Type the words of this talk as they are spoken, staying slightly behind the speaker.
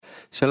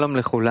שלום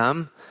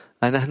לכולם,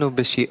 אנחנו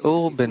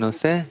בשיעור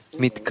בנושא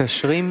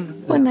מתקשרים.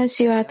 Bună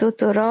ziua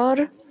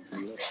tuturor!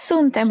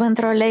 Suntem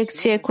într-o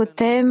lecție cu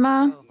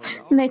tema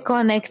Ne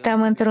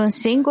conectăm într-un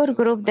singur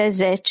grup de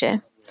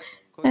 10.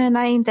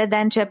 Înainte de a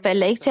începe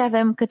lecția,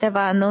 avem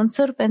câteva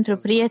anunțuri pentru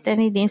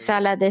prietenii din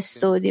sala de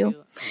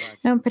studiu.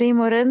 În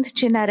primul rând,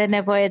 cine are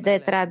nevoie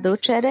de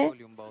traducere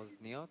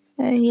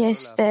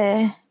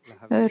este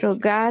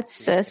rugat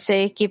să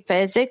se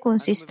echipeze cu un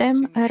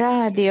sistem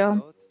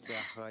radio.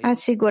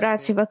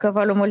 Asigurați-vă că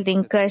volumul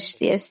din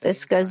căști este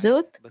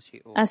scăzut,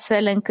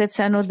 astfel încât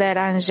să nu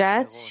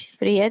deranjați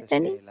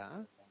prietenii.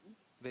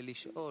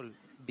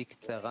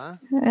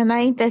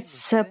 Înainte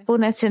să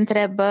puneți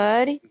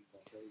întrebări,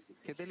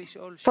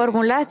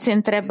 formulați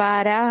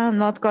întrebarea în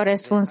mod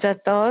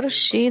corespunzător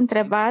și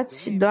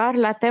întrebați doar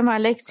la tema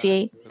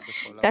lecției.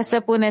 Ca să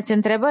puneți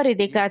întrebări,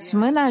 ridicați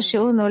mâna și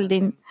unul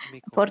din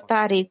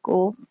portarii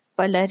cu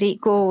pălării,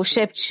 cu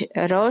șepci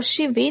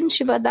roșii vin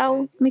și vă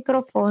dau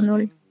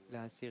microfonul.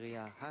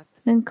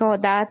 Încă o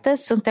dată,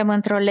 suntem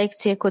într-o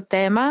lecție cu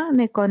tema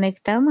Ne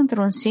conectăm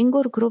într-un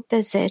singur grup de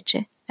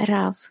 10.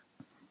 Rav.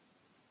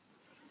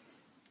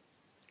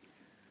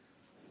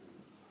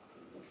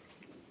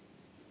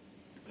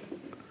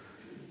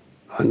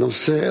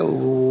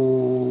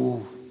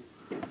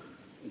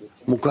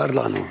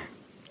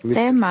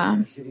 Tema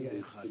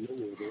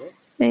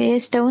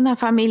este una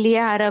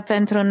familiară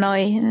pentru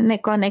noi. Ne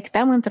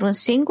conectăm într-un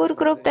singur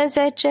grup de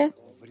 10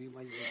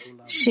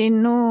 și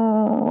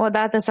nu o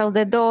dată sau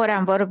de 2 ori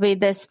am vorbit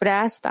despre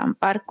asta, am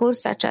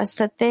parcurs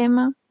această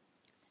temă,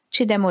 ci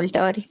de multe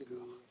ori.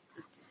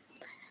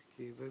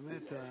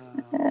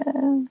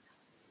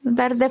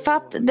 Dar, de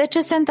fapt, de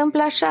ce se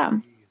întâmplă așa?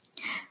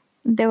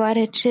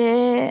 Deoarece,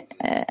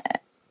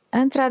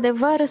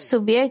 într-adevăr,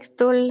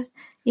 subiectul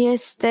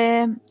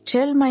este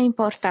cel mai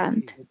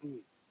important.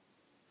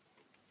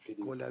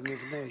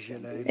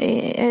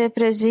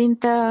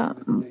 Reprezintă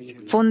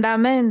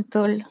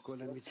fundamentul,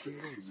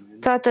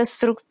 toată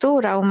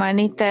structura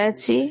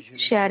umanității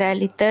și a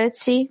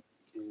realității.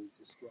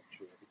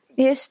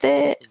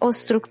 Este o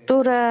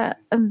structură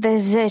de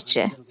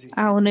 10,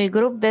 a unui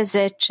grup de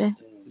 10.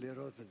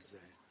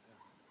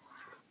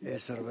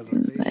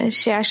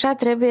 Și așa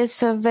trebuie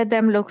să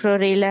vedem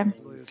lucrurile.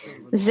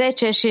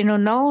 10 și nu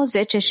 9,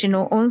 10 și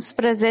nu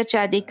 11,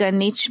 adică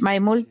nici mai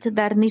mult,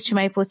 dar nici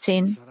mai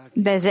puțin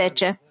de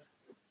 10.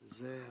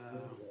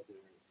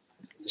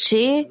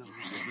 Și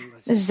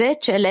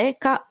 10-le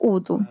ca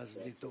udu.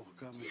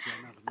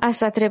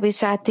 Asta trebuie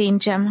să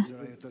atingem.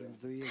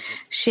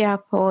 Și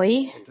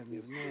apoi,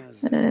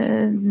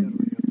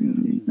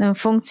 în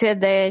funcție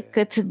de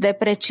cât de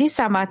precis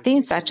am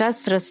atins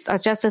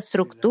această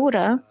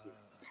structură,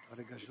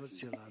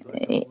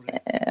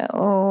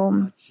 o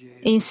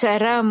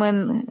inserăm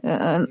în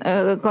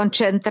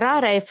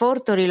concentrarea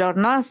eforturilor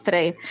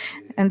noastre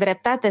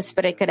îndreptate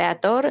spre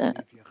Creator,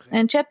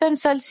 începem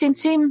să-L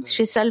simțim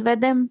și să-L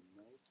vedem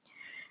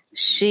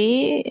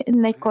și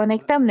ne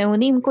conectăm, ne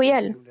unim cu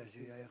El.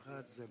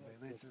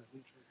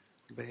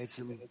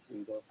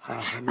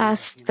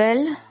 Astfel,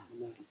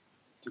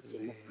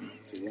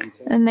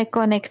 ne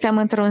conectăm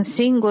într-un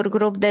singur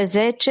grup de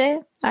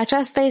 10.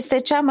 Aceasta este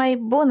cea mai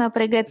bună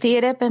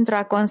pregătire pentru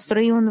a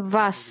construi un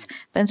vas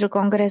pentru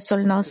congresul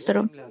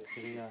nostru.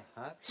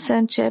 Să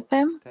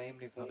începem.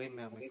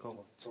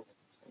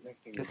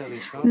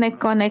 Ne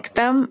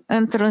conectăm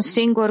într-un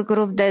singur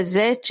grup de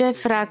 10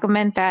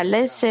 fragmente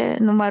alese,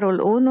 numărul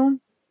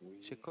 1.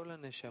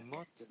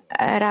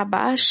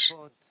 Rabash.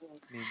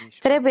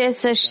 Trebuie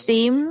să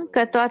știm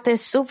că toate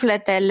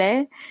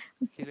sufletele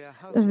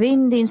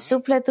vin din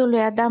sufletul lui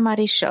Adam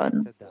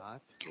Arishon.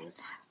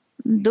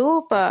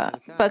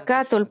 După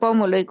păcatul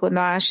pomului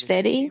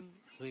cunoașterii,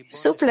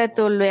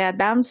 sufletul lui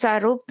Adam s-a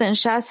rupt în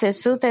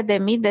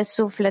 600.000 de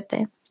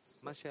suflete.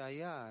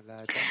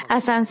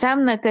 Asta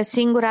înseamnă că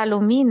singura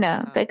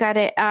lumină pe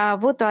care a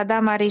avut-o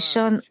Adam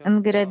Arishon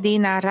în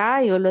grădina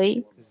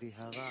Raiului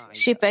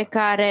și pe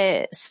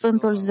care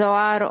Sfântul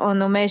Zohar o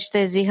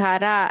numește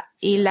Zihara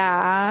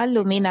Ilaha,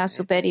 lumina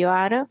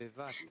superioară,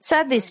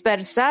 s-a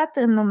dispersat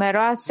în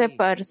numeroase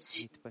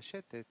părți.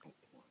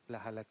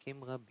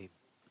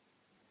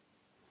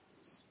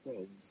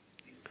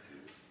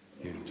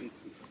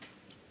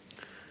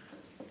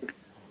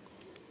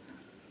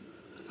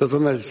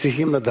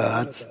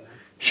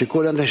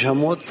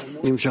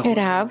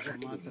 Rav,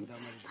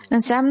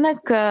 înseamnă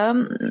că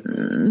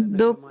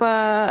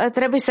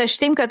trebuie să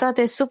știm că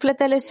toate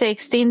sufletele se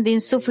extind din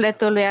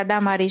sufletul lui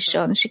Adam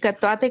Arishon și că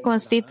toate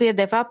constituie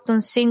de fapt un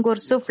singur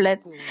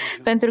suflet,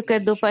 pentru că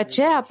după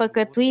ce a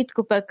păcătuit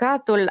cu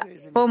păcatul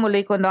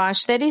pomului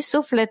cunoașterii,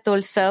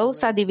 sufletul său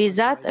s-a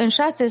divizat în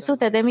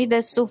 600.000 de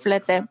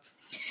suflete.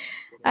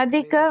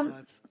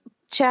 Adică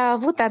ce a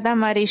avut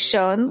Adam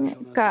Arishon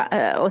ca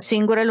o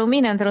singură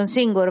lumină într-un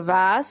singur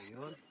vas,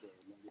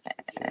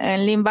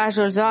 în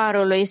limbajul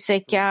Zoharului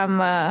se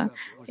cheamă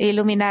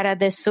iluminarea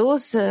de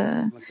sus,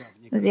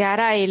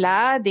 Zihara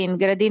Ilaha, din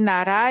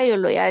grădina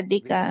Raiului,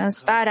 adică în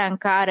starea în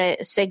care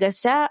se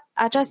găsea,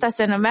 aceasta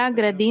se numea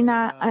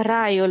grădina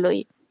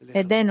Raiului,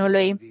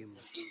 Edenului.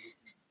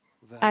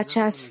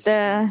 Această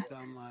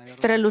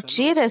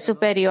strălucire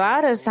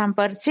superioară s-a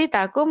împărțit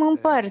acum în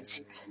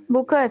părți,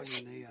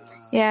 bucăți,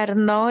 iar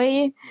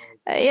noi,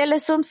 ele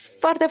sunt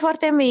foarte,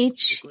 foarte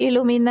mici,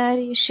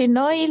 iluminări, și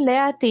noi le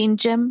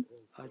atingem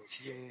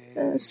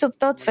sub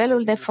tot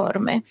felul de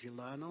forme.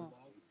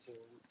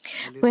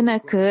 Până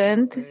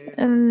când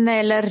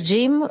ne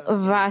lărgim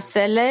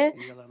vasele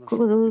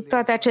cu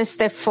toate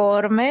aceste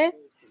forme,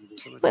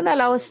 până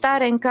la o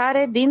stare în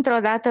care, dintr-o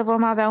dată,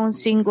 vom avea un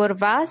singur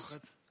vas,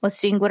 o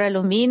singură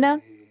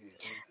lumină,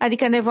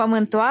 adică ne vom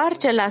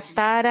întoarce la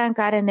starea în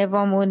care ne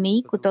vom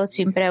uni cu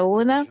toți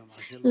împreună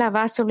la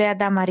vasul lui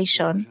Adam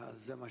Arishon.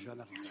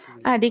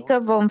 Adică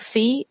vom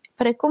fi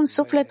precum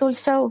sufletul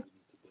său.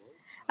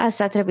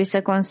 Asta trebuie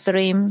să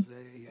construim.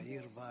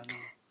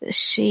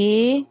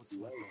 Și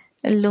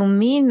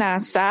lumina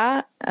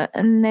sa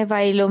ne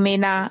va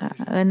ilumina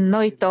în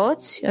noi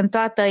toți, în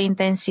toată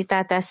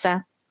intensitatea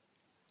sa.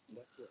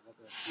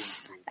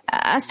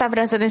 Asta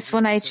vrea să ne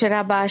spun aici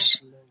Rabash.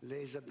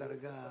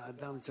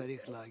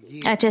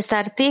 Acest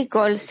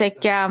articol se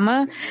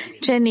cheamă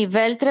ce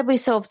nivel trebuie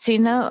să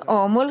obțină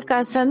omul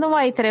ca să nu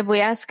mai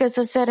trebuiască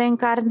să se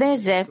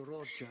reîncarneze,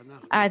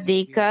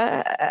 adică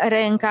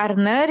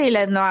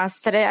reîncarnările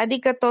noastre,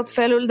 adică tot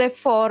felul de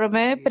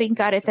forme prin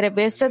care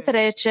trebuie să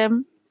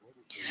trecem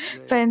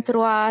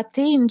pentru a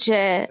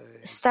atinge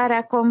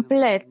starea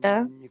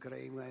completă.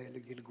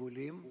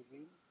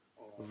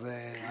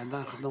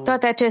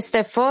 Toate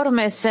aceste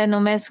forme se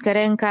numesc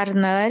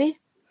reîncarnări,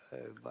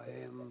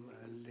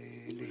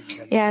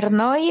 iar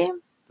noi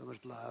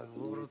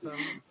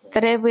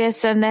trebuie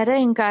să ne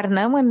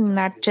reîncarnăm în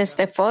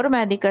aceste forme,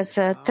 adică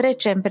să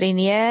trecem prin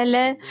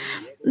ele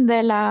de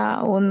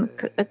la un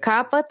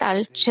capăt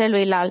al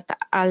celuilalt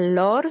al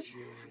lor,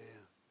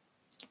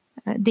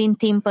 din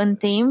timp în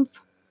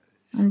timp,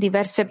 în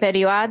diverse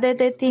perioade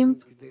de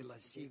timp,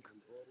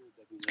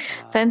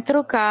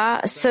 pentru ca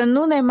să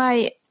nu ne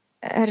mai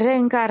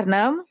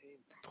reîncarnăm,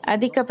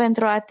 adică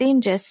pentru a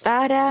atinge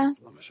starea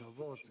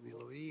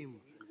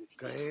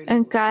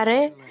în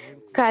care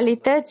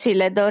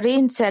calitățile,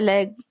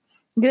 dorințele,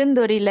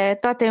 gândurile,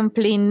 toate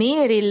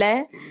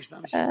împlinirile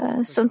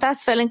sunt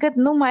astfel încât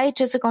nu mai ai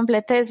ce să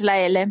completezi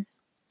la ele.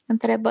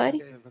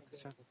 Întrebări?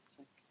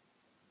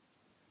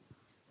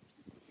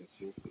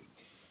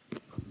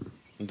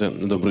 Да,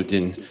 добрый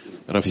день.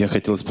 Раф, я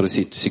хотел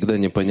спросить, всегда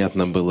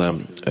непонятно было,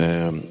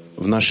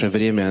 в наше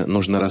время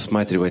нужно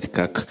рассматривать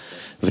как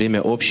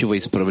время общего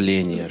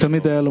исправления.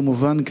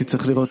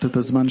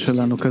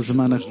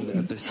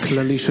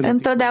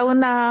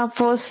 Întotdeauna a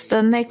fost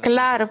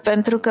neclar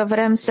pentru că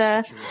vrem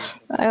să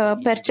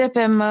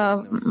percepem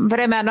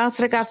vremea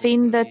noastră ca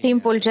fiind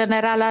timpul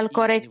general al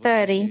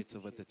corectării.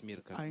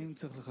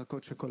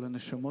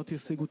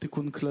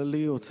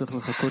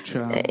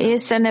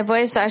 Este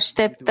nevoie să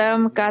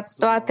așteptăm ca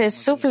toate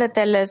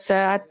sufletele să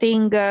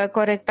atingă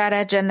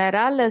corectarea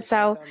generală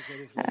sau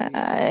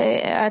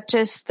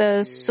acest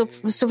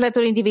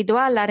sufletul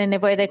individual are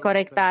nevoie de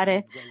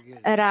corectare?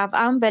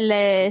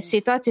 Ambele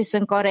situații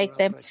sunt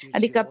corecte,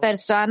 adică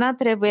persoana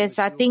trebuie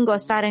să atingă o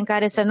stare în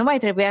care să nu mai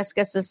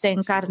trebuiască să se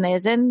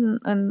încarneze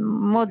în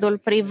modul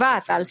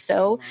privat al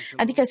său,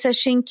 adică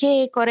să-și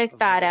încheie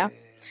corectarea,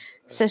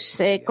 să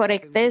se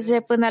corecteze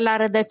până la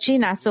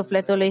rădăcina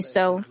sufletului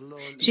său.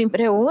 Și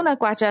împreună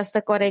cu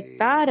această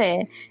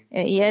corectare,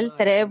 el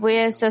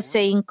trebuie să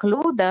se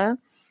includă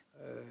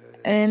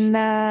în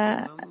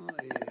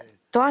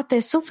toate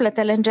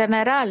sufletele în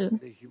general,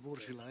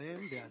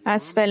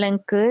 astfel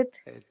încât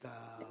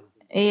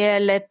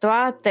ele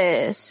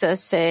toate să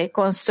se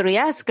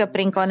construiască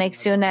prin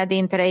conexiunea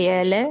dintre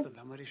ele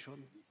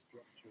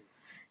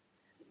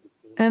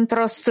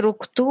într-o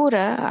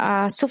structură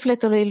a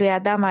sufletului lui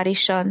Adam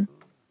Arishon.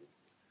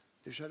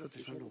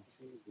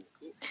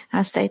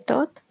 Asta e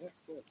tot?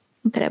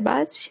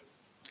 Întrebați?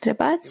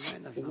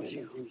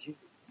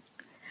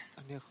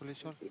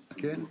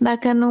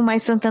 Dacă nu mai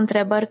sunt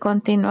întrebări,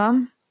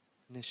 continuăm.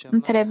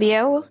 Întreb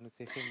eu.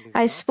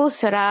 Ai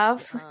spus,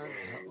 Rav,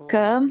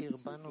 că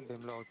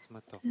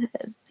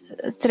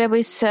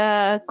trebuie să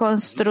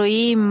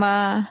construim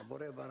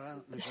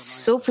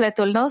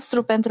sufletul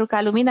nostru pentru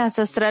ca lumina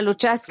să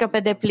strălucească pe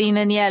deplin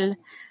în el.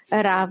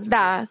 Rav,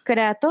 da,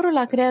 Creatorul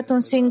a creat un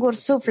singur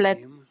suflet,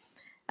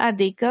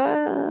 adică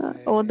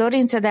o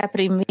dorință de a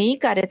primi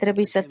care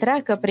trebuie să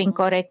treacă prin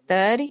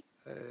corectări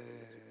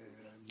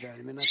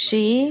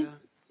și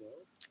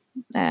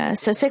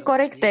să se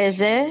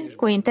corecteze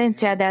cu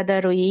intenția de a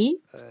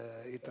dărui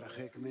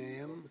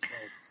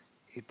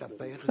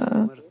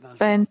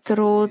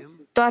pentru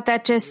toate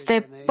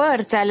aceste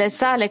părți ale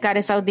sale care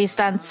s-au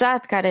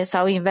distanțat, care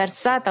s-au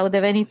inversat, au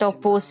devenit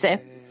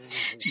opuse.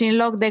 Și în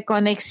loc de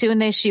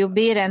conexiune și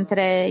iubire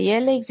între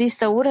ele,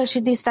 există ură și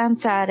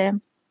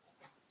distanțare.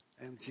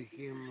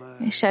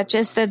 Și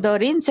aceste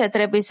dorințe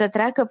trebuie să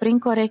treacă prin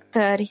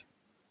corectări.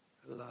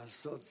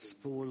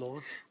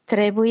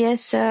 Trebuie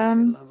să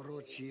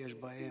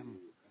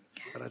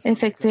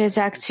efectueze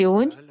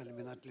acțiuni,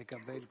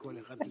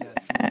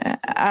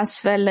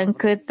 astfel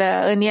încât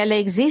în ele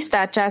există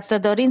această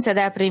dorință de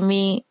a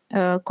primi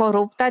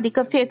corupt,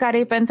 adică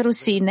fiecare pentru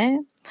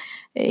sine,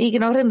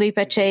 ignorându-i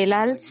pe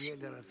ceilalți,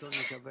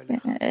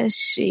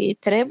 și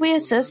trebuie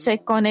să se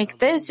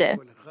conecteze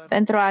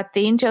pentru a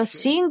atinge o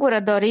singură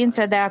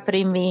dorință de a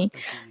primi.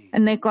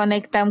 Ne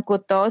conectăm cu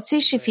toții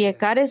și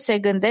fiecare se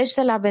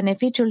gândește la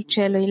beneficiul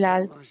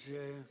celuilalt.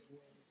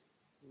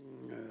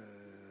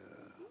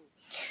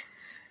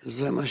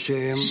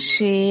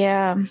 Și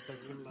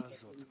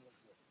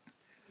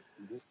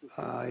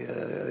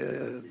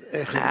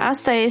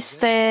asta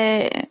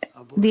este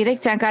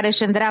direcția în care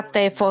își îndreaptă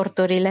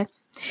eforturile.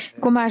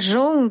 Cum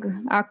ajung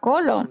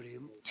acolo?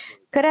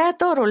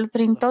 Creatorul,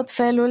 prin tot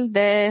felul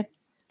de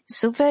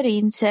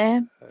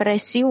suferințe,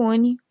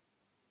 presiuni,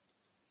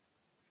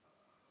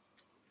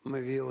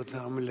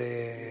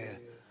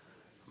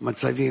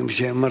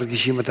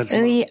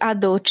 îi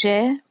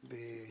aduce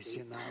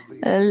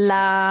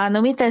la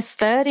anumite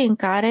stări în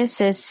care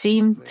se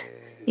simt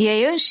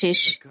ei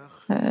înșiși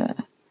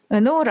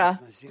în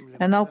ură,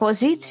 în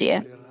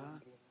opoziție,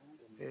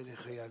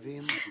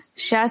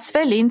 și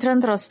astfel intră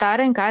într-o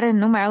stare în care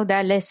nu mai au de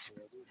ales,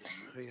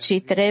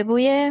 ci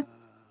trebuie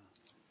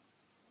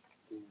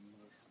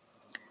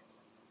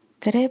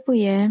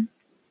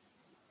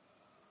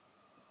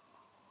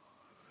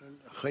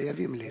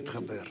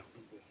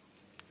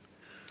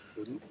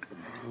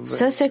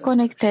să se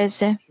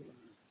conecteze.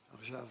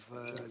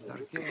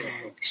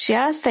 Și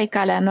asta e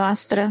calea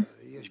noastră.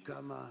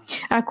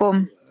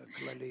 Acum,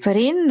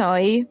 prin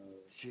noi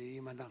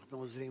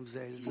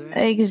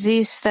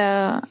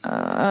există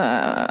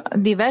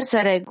diverse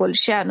reguli,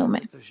 și anume,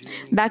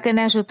 dacă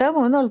ne ajutăm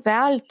unul pe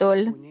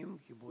altul,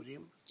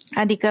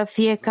 adică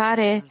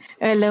fiecare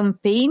îl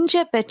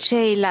împinge pe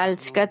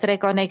ceilalți către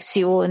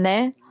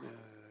conexiune,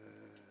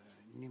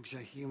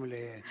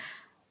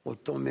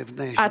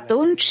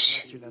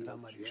 atunci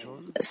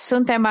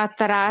suntem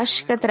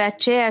atrași către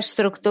aceeași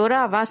structură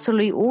a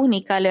vasului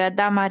unic al lui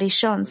Adam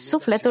Arishon,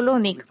 sufletul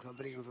unic,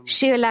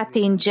 și îl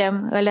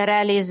atingem, îl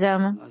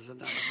realizăm.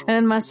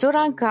 În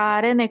măsura în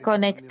care ne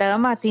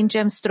conectăm,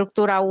 atingem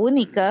structura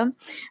unică,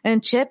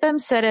 începem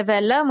să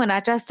revelăm în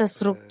această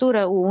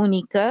structură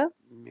unică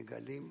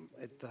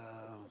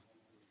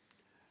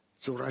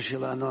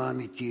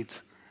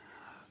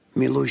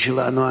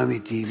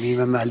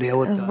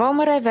vom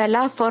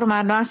revela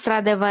forma noastră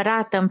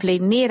adevărată,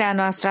 împlinirea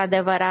noastră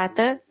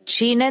adevărată,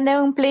 cine ne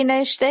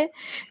împlinește,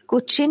 cu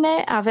cine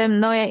avem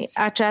noi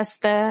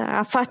această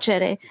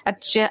afacere,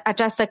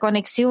 această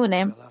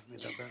conexiune.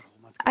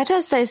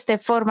 Aceasta este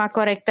forma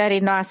corectării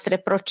noastre,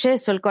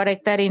 procesul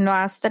corectării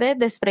noastre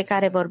despre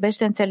care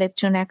vorbește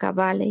înțelepciunea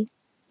Cabalei.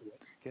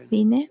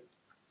 Bine?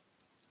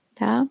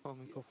 Da?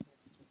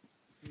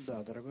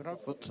 Да, дорогой Рав,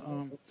 вот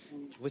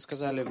вы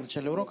сказали в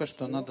начале урока,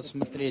 что надо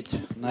смотреть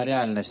на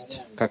реальность,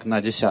 как на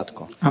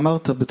десятку.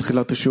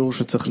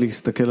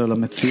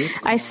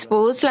 Ai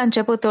spus la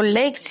începutul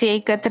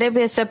lecției că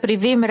trebuie să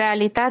privim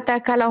realitatea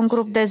ca la un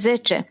grup de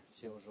 10.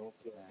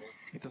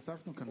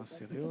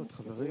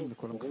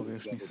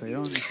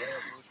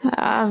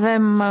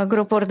 Avem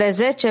grupuri de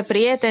 10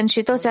 prieteni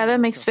și toți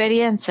avem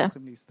experiență.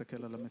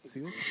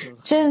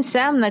 Ce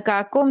înseamnă că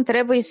acum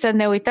trebuie să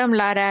ne uităm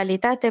la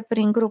realitate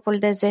prin grupul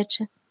de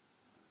 10?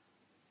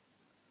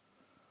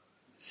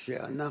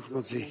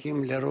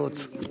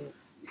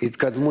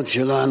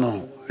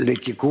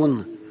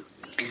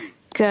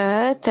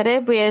 Că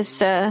trebuie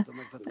să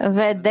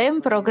vedem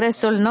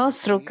progresul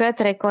nostru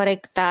către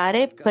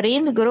corectare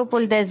prin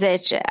grupul de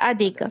 10,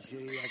 adică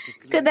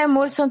cât de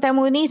mult suntem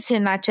uniți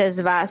în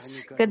acest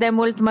vas, cât de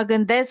mult mă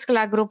gândesc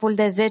la grupul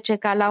de 10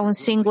 ca la un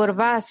singur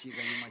vas,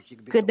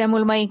 cât de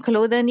mult mă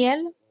includ în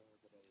el,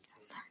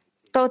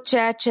 tot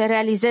ceea ce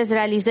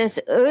realizez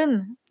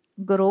în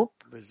grup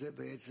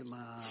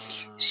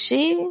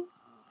și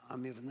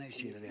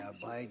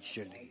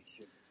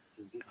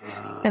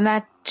în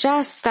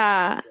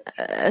aceasta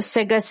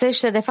se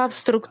găsește, de fapt,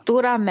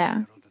 structura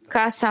mea,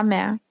 casa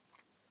mea.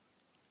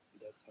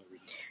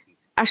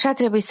 Așa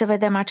trebuie să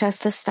vedem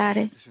această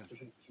stare.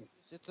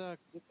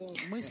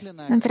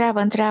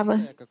 Întreabă.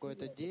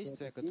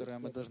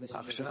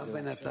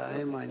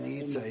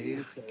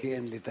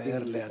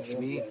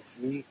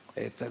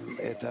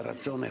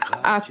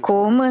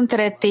 Acum,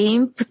 între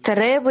timp,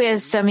 trebuie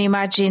să-mi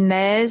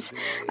imaginez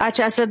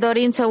această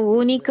dorință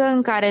unică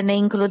în care ne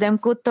includem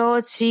cu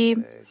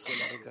toții,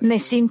 ne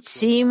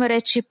simțim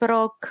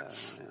reciproc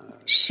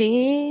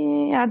și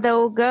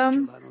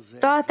adăugăm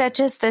toate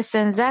aceste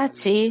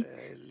senzații,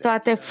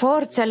 toate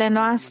forțele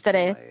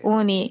noastre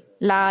unii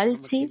la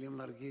alții,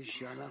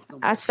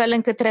 astfel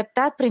încât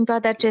treptat prin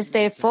toate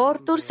aceste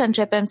eforturi să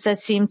începem să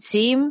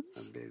simțim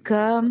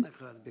că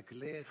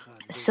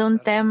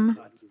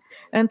suntem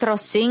într-o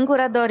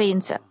singură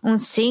dorință, un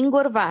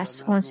singur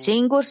vas, un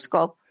singur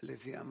scop.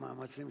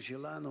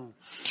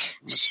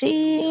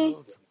 Și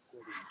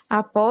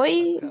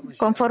apoi,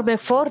 conform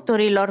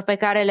eforturilor pe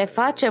care le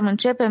facem,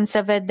 începem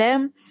să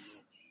vedem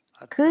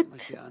cât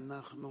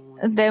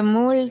de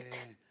mult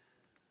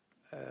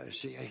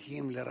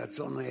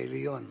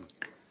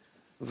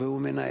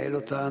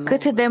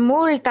cât de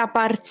mult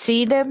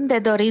aparținem de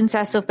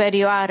dorința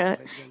superioară.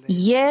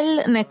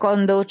 El ne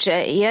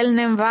conduce, El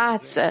ne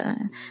învață,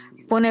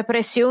 pune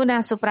presiune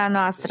asupra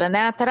noastră, ne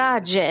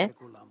atrage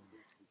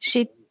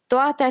și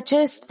toate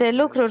aceste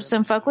lucruri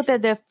sunt făcute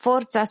de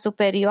forța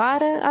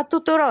superioară a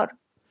tuturor.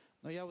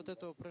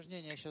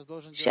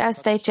 Și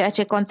asta e ceea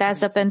ce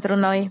contează pentru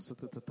noi.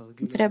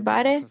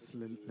 Întrebare?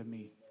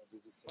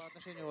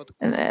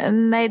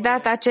 Ne-ai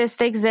dat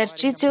acest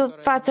exercițiu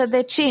față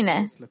de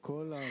cine?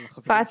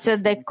 Față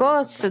de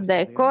Cos,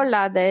 de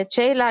Cola, de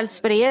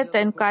ceilalți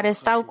prieteni care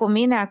stau cu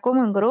mine acum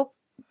în grup?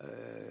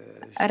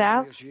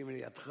 Rav?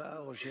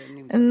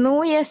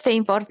 Nu este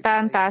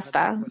important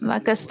asta,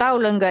 dacă stau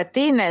lângă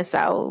tine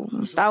sau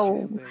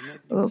stau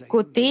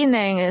cu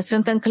tine,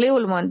 sunt în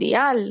cliul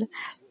mondial.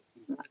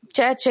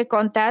 Ceea ce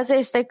contează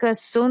este că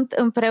sunt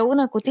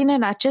împreună cu tine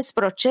în acest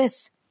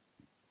proces.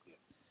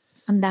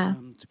 Da.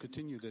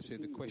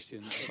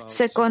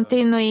 Să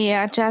continui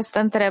această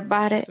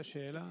întrebare.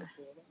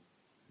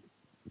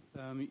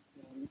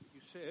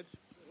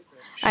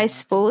 Ai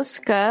spus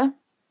că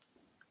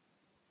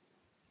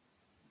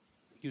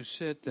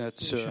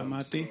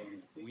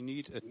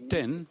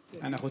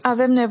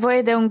avem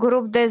nevoie de un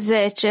grup de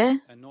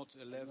 10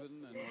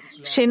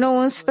 și nu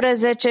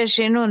 11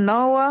 și nu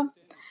 9.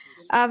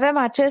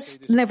 Avem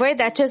nevoie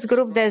de acest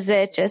grup de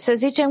 10. Să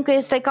zicem că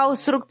este ca o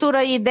structură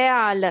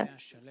ideală.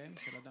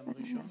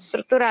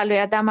 Structura lui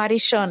Adam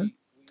Arishon.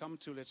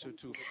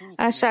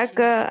 Așa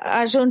că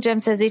ajungem,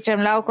 să zicem,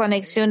 la o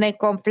conexiune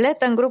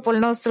completă în grupul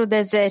nostru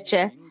de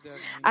 10.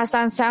 Asta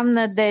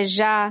înseamnă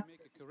deja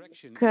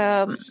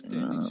că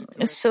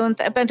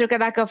pentru că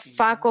dacă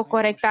fac o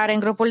corectare în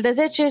grupul de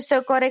 10, este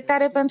o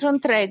corectare pentru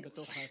întreg.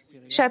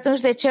 Și atunci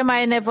de ce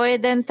mai e nevoie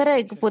de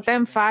întreg?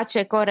 Putem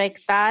face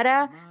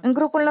corectarea în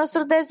grupul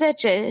nostru de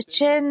 10.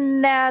 Ce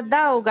ne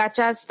adaugă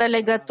această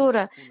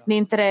legătură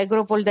dintre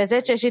grupul de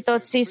 10 și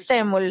tot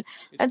sistemul?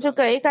 Pentru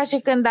că e ca și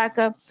când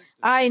dacă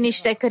ai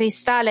niște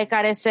cristale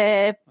care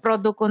se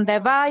produc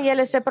undeva,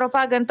 ele se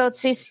propagă în tot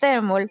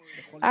sistemul.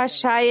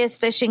 Așa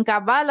este și în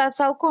Kabbalah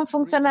sau cum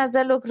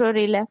funcționează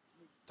lucrurile?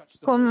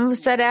 Cum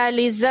să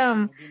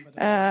realizăm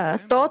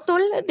totul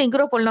din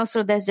grupul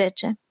nostru de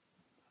 10?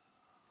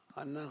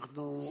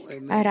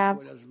 Rav.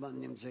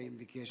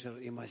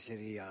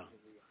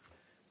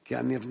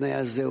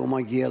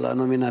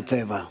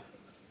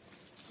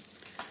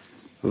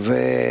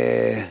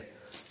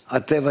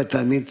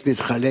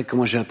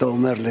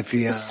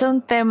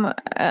 Suntem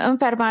în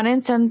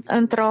permanență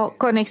într-o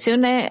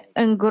conexiune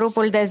în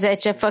grupul de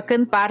 10,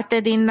 făcând parte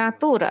din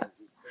natură.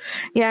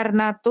 Iar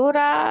natura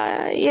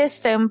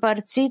este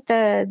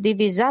împărțită,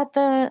 divizată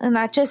în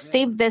acest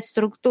tip de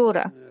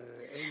structură.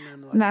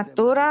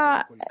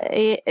 Natura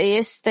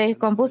este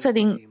compusă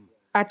din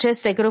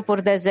aceste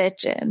grupuri de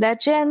 10. De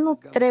aceea nu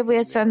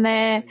trebuie să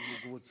ne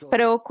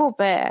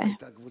preocupe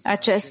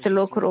acest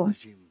lucru.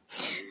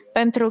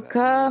 Pentru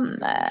că,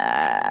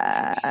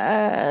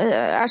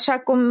 așa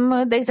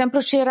cum, de exemplu,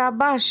 și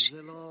Rabash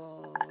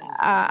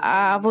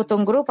a avut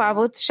un grup, a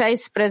avut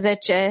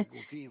 16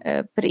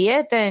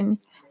 prieteni,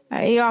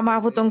 eu am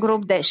avut un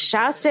grup de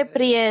 6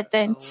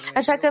 prieteni,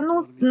 așa că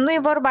nu e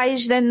vorba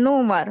aici de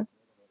număr.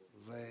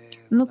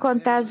 Nu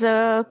contează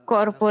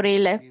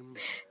corpurile,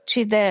 ci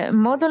de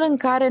modul în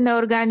care ne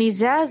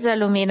organizează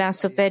lumina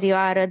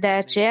superioară. De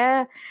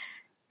aceea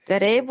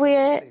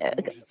trebuie,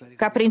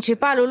 ca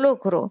principalul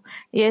lucru,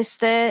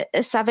 este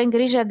să avem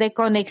grijă de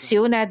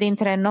conexiunea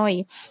dintre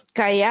noi,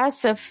 ca ea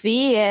să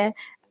fie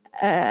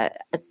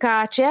ca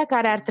aceea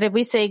care ar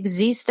trebui să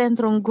existe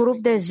într-un grup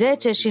de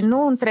 10 și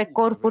nu între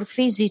corpuri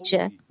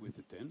fizice.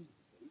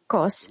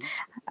 Cos.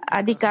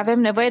 Adică avem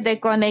nevoie de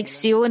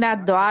conexiunea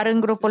doar în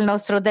grupul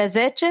nostru de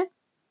 10?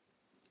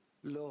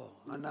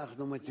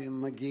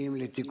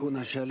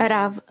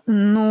 Rav,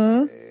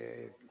 nu.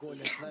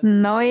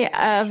 Noi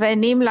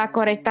venim la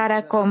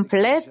corectarea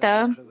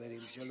completă,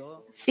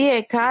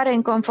 fiecare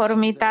în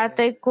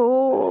conformitate cu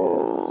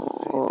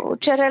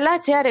ce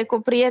relație are cu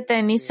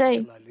prietenii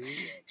săi.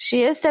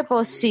 Și este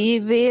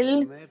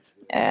posibil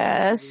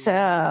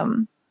să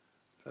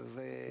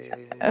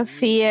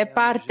fie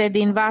parte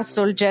din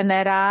vasul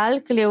general,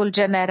 cliul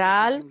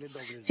general,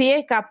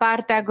 fie ca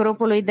parte a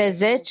grupului de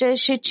 10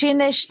 și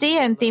cine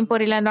știe în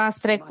timpurile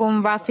noastre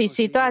cum va fi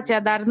situația,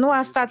 dar nu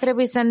asta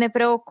trebuie să ne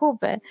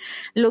preocupe.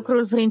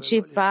 Lucrul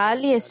principal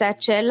este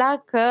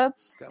acela că,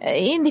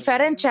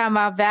 indiferent ce am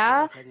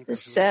avea,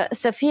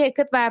 să fie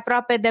cât mai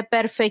aproape de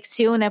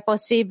perfecțiune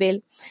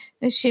posibil.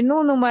 Și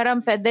nu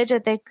numărăm pe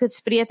degete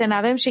câți prieteni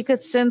avem și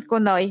câți sunt cu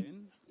noi.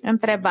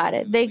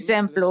 Întrebare. De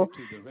exemplu,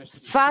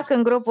 fac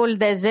în grupul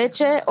de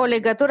 10 o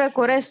legătură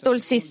cu restul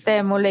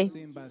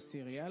sistemului.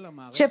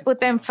 Ce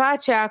putem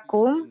face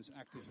acum?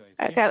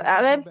 Că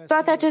avem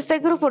toate aceste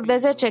grupuri de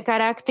 10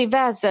 care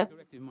activează.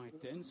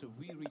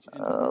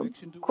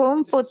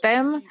 Cum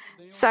putem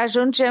să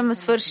ajungem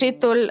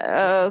sfârșitul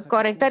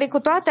corectării cu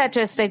toate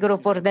aceste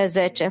grupuri de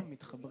 10?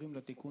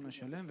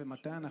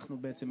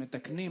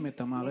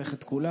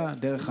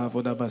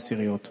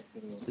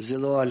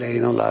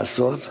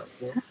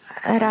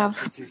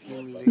 Rav,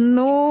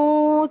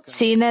 nu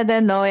ține de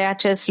noi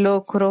acest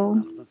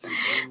lucru.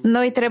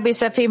 Noi trebuie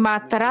să fim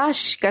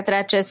atrași către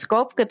acest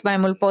scop cât mai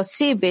mult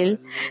posibil.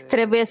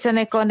 Trebuie să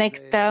ne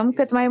conectăm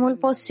cât mai mult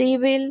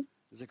posibil.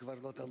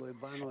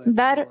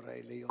 Dar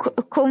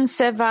cum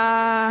se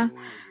va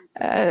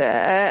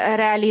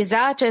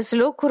realiza acest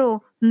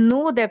lucru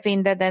nu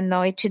depinde de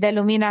noi, ci de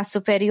lumina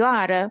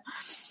superioară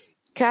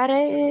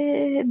care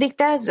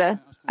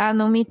dictează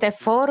anumite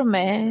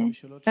forme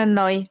în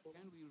noi.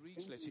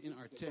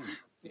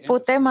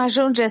 Putem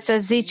ajunge, să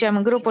zicem,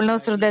 în grupul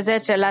nostru de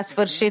 10 la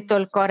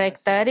sfârșitul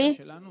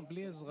corectării,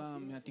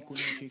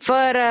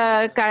 fără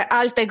ca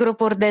alte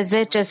grupuri de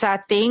 10 să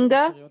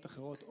atingă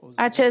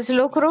acest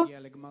lucru?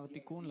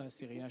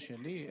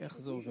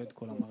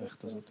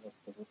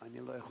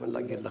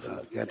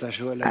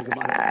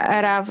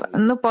 Rav,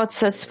 nu pot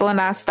să-ți spun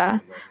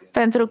asta,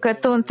 pentru că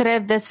tu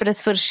întrebi despre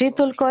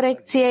sfârșitul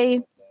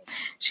corecției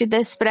și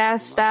despre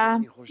asta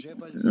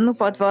nu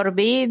pot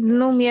vorbi,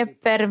 nu mi-e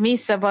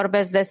permis să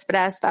vorbesc despre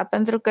asta,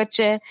 pentru că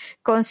ce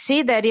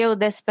consider eu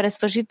despre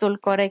sfârșitul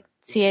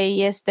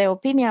corecției este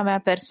opinia mea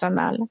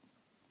personală.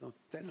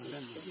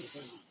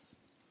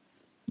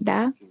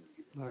 Da?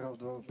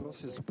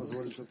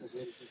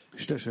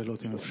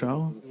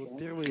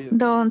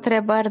 Două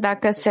întrebări,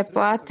 dacă se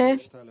poate.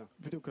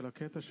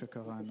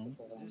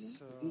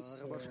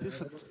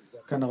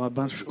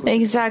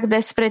 Exact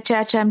despre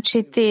ceea ce am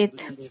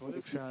citit.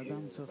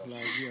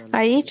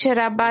 Aici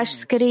Rabash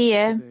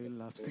scrie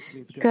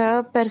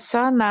că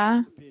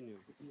persoana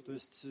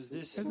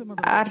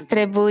ar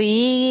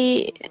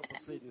trebui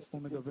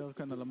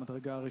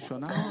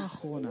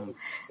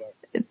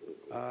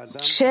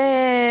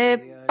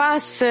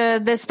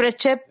despre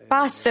ce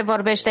pas se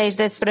vorbește aici,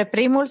 despre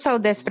primul sau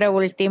despre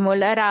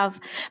ultimul? Rav,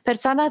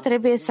 persoana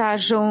trebuie să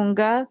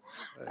ajungă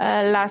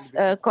la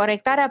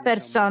corectarea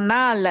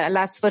personală,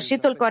 la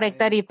sfârșitul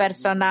corectării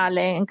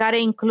personale, în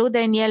care include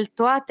în el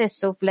toate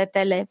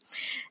sufletele,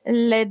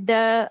 le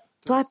dă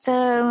toată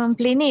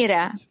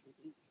împlinirea.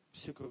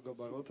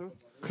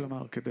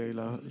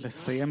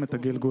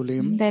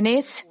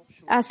 Denis,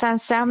 asta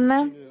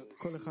înseamnă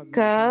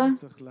că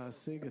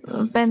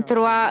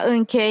pentru a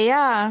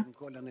încheia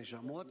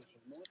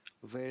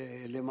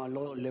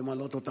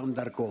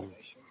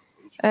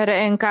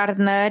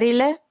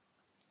reîncarnările,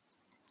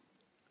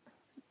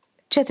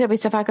 ce trebuie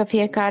să facă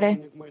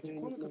fiecare?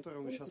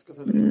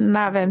 Nu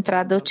avem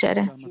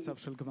traducere.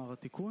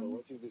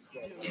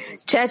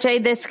 Ceea ce ai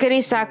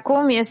descris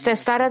acum este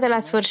starea de la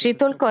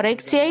sfârșitul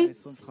corecției,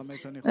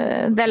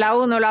 de la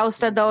 1 la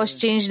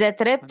 125 de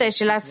trepte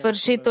și la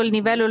sfârșitul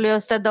nivelului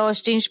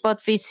 125 pot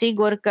fi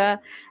sigur că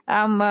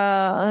am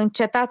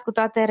încetat cu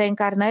toate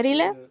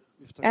reîncarnările?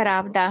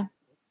 Rav, da.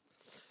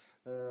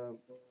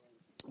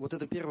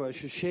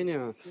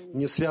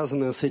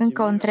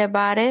 Încă o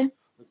întrebare.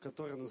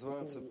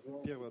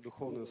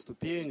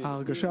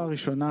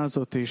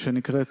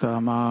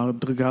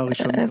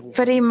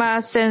 Prima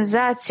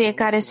senzație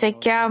care se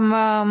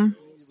cheamă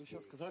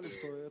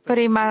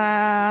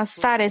prima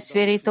stare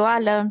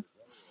spirituală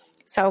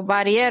sau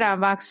bariera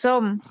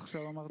maxim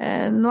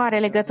nu are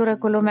legătură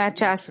cu lumea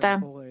aceasta.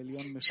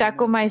 Și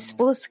acum ai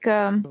spus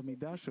că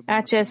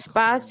acest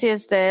pas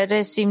este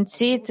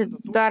resimțit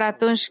doar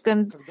atunci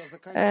când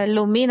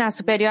lumina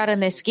superioară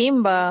ne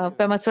schimbă,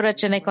 pe măsură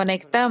ce ne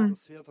conectăm.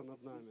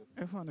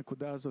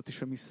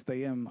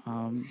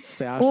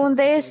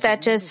 Unde este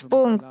acest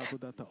punct?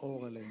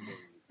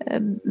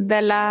 De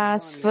la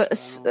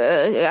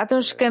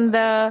atunci când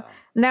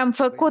ne-am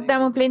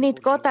împlinit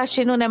cota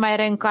și nu ne mai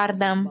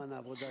reîncarnăm.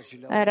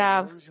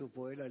 Rav,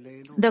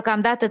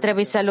 deocamdată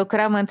trebuie să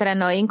lucrăm între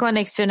noi, în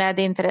conexiunea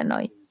dintre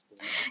noi.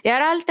 Iar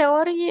alte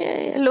ori,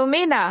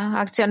 lumina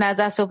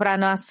acționează asupra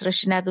noastră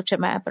și ne aduce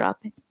mai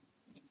aproape.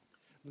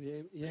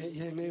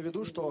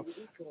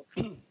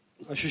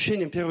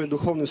 Ощущение первой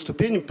духовной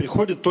ступени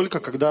приходит только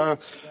когда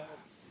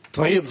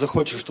Творец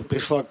захочет, чтобы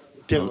пришла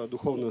первая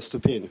духовная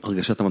ступень.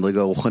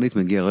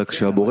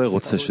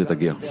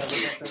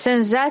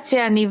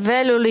 Senzația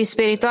nivelului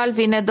spiritual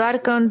vine doar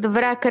când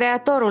vrea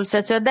Creatorul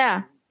să ți-o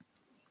dea.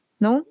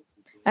 Nu?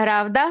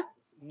 Ravda?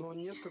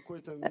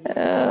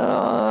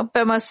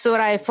 Pe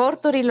măsura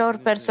eforturilor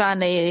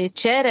persoanei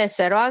cere,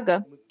 se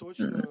roagă.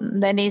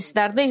 Denis,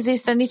 dar nu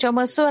există nicio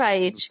măsură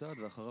aici.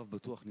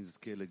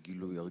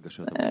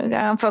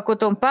 Am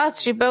făcut un pas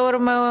și pe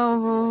urmă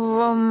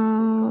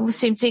vom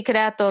simți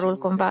Creatorul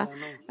cumva.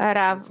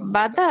 Rav,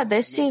 ba da,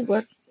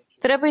 desigur.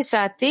 Trebuie să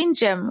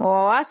atingem o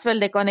astfel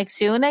de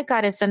conexiune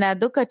care să ne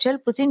aducă cel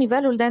puțin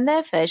nivelul de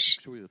nefesh.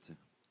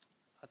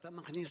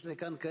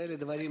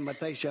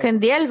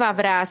 Când el va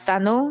vrea asta,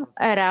 nu,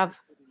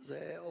 Rav?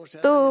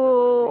 Tu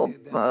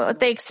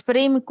te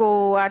exprimi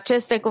cu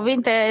aceste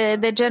cuvinte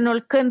de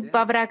genul când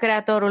va vrea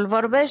Creatorul.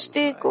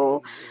 Vorbești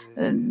cu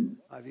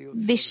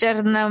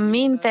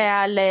discernăminte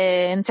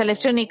ale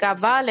înțelepciunii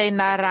Cabalei,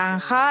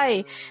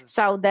 Naranjai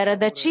sau de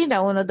rădăcină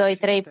 1, 2,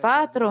 3,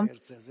 4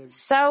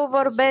 sau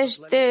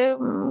vorbești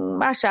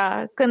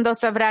așa, când o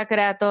să vrea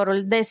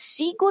Creatorul.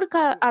 Desigur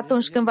că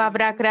atunci când va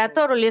vrea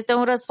Creatorul este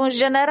un răspuns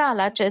general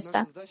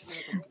acesta.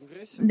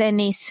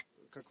 Denis.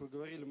 как вы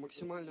говорили,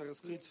 максимально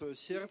раскрыть свое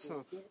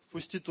сердце,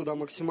 пустить туда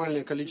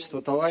максимальное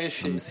количество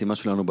товарищей.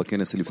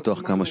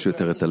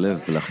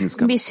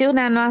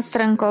 Misiunea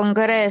noastră în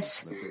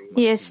congres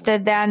este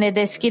de a ne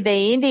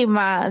deschide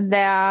inima,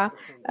 de a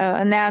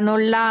ne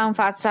anula în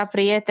fața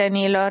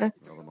prietenilor,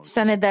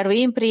 să ne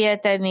dăruim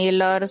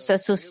prietenilor, să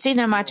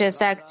susținem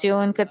aceste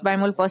acțiuni cât mai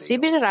mult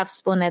posibil. Rav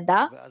spune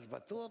da.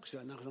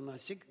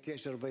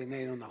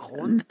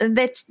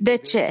 De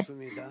ce?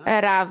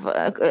 Rav,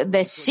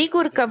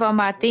 desigur că vom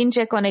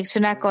atinge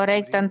conexiunea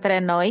corectă între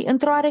noi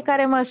într-o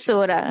oarecare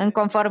măsură, în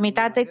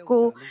conformitate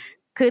cu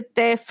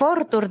câte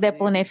eforturi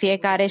depune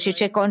fiecare și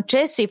ce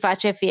concesii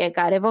face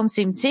fiecare. Vom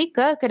simți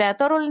că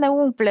Creatorul ne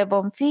umple,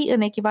 vom fi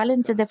în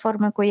echivalență de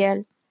formă cu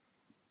El.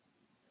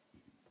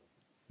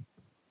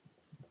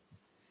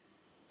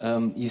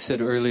 You said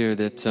earlier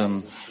that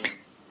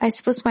Ai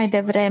spus mai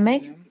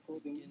devreme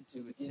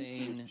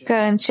că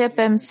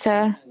începem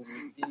să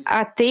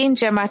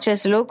atingem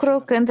acest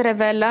lucru când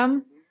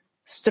revelăm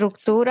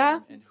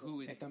structura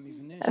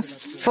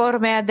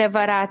formei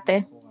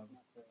adevărate.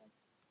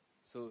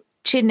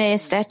 Cine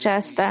este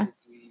aceasta?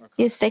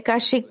 Este ca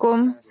și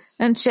cum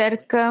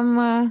încercăm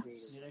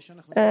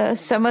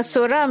să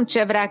măsurăm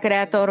ce vrea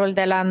Creatorul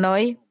de la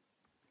noi,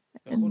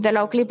 de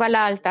la o clipă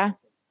la alta.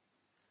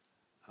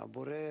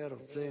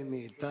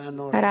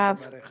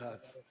 Rav.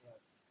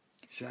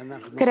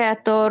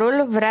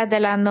 Creatorul vrea de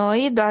la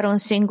noi doar un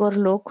singur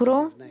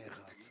lucru,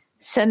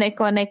 să ne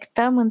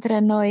conectăm între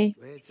noi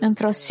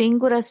într-o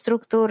singură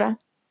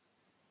structură.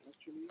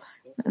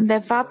 De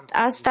fapt,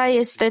 asta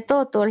este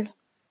totul.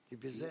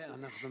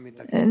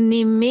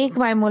 Nimic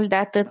mai mult de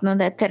atât nu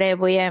ne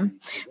trebuie,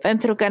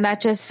 pentru că în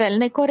acest fel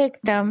ne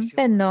corectăm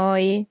pe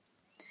noi,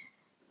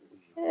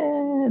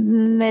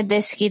 ne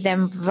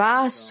deschidem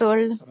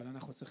vasul,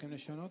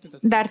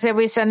 dar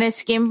trebuie să ne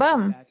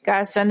schimbăm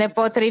ca să ne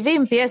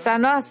potrivim piesa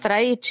noastră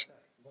aici.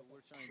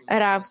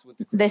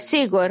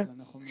 Desigur.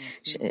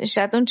 Și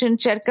atunci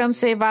încercăm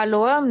să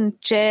evaluăm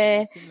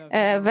ce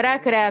vrea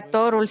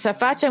Creatorul să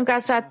facem ca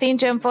să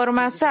atingem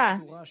forma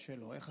sa.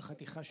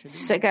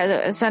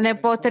 Să ne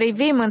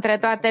potrivim între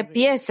toate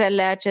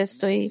piesele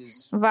acestui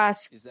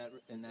vas.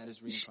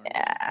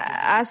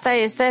 Asta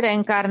este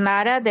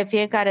reîncarnarea de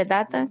fiecare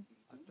dată?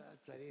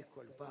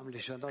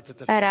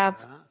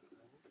 Rav.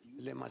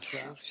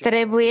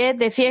 Trebuie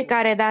de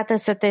fiecare dată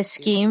să te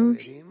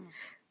schimbi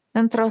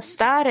într-o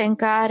stare în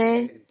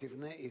care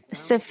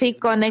să fii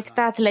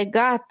conectat,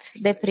 legat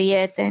de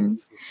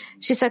prieteni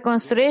și să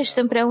construiești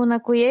împreună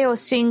cu ei o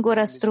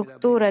singură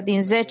structură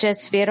din 10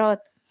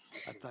 sfirot.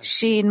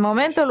 Și în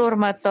momentul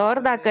următor,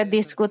 dacă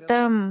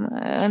discutăm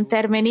în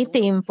termenii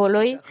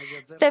timpului,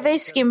 te vei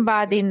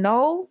schimba din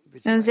nou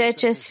în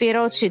 10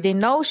 sfirot și din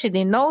nou și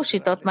din nou și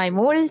tot mai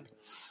mult,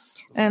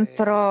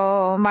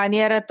 într-o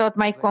manieră tot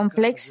mai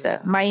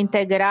complexă, mai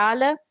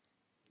integrală,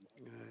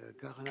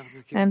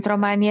 într-o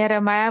manieră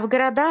mai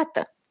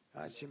upgradată.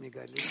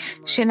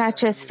 Și în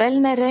acest fel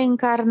ne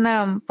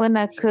reîncarnăm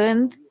până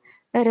când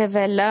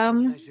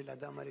revelăm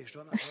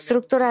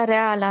structura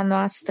reală a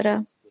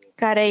noastră,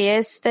 care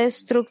este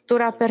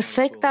structura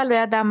perfectă a lui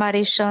Adam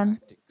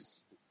Arishon.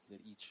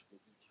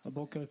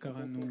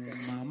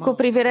 Cu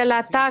privire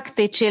la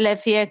tacticile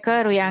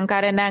fiecăruia în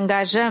care ne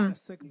angajăm,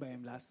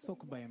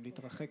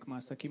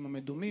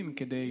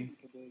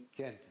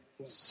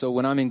 so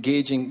when I'm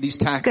engaging these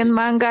tactics, când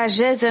mă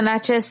angajez în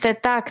aceste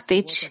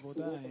tactici,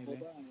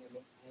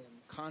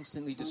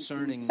 constantly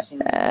discerning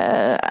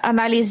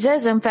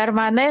analizez în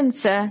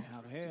permanență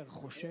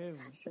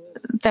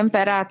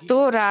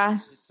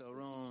temperatura,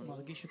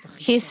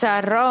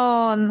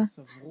 hisaron,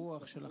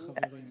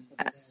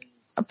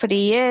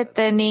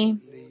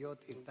 prietenii,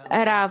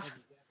 Rav.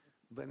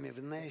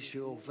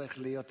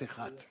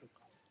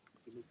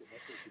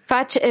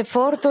 Faci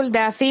efortul de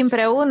a fi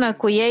împreună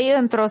cu ei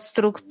într-o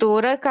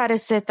structură care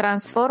se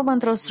transformă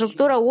într-o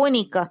structură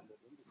unică.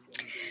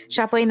 Și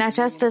apoi în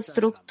această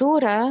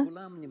structură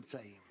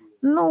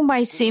nu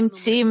mai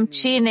simțim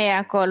cine e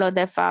acolo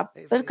de fapt,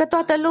 pentru că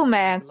toată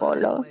lumea e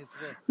acolo.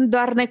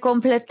 Doar ne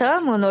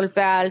completăm unul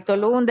pe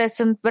altul, unde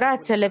sunt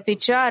brațele,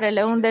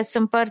 picioarele, unde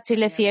sunt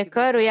părțile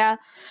fiecăruia,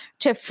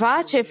 ce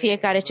face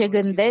fiecare, ce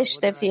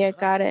gândește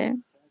fiecare.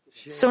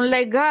 Sunt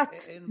legat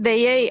de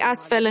ei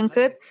astfel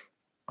încât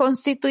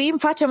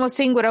facem o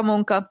singură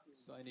muncă.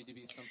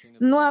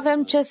 Nu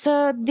avem ce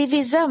să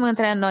divizăm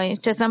între noi,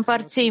 ce să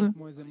împărțim.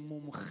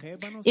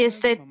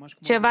 Este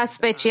ceva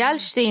special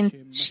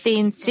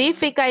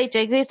științific aici?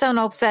 Există un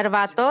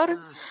observator?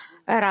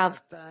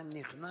 Rav.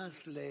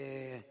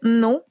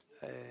 Nu.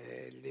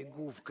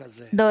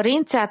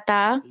 Dorința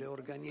ta,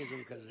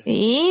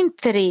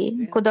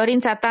 intri cu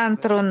dorința ta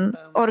într-un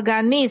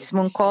organism,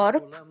 un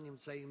corp,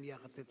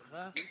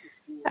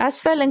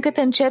 astfel încât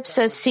începi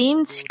să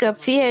simți că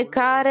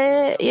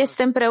fiecare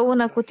este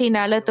împreună cu tine,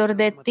 alături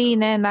de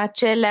tine, în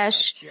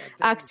aceleași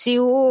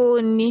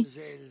acțiuni,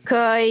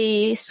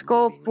 căi,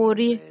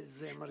 scopuri,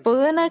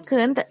 până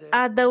când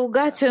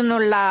adăugați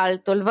unul la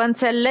altul, vă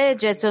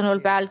înțelegeți unul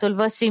pe altul,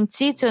 vă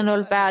simțiți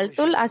unul pe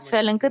altul,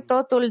 astfel încât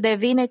totul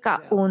devine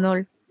ca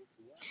unul.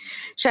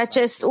 și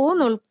acest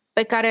unul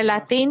pe care îl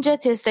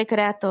atingeți este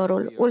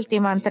Creatorul.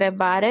 Ultima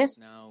întrebare.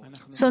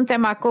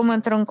 Suntem acum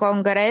într-un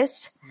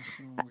congres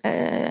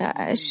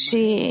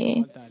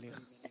și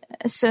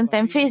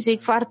suntem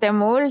fizic foarte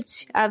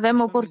mulți,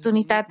 avem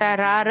oportunitatea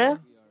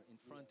rară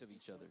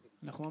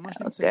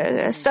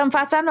să în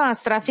fața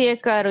noastră a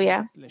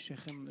fiecăruia.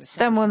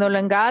 Stăm unul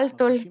lângă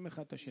altul.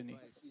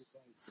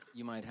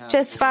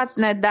 Ce sfat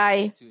ne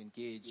dai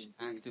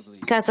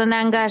ca să ne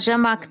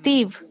angajăm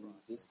activ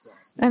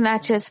în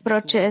acest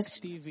proces?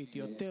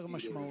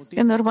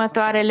 În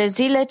următoarele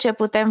zile, ce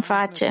putem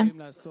face?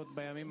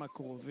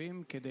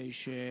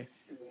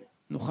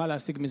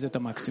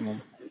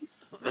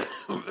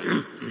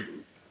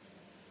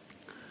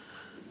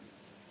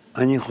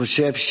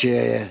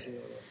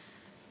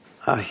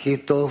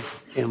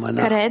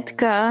 Cred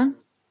că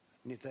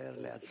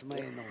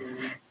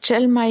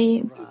cel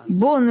mai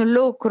bun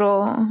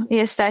lucru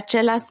este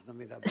acela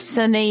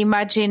să ne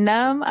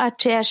imaginăm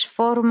aceeași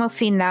formă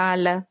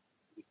finală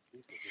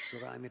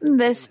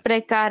despre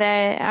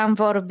care am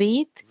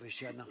vorbit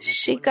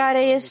și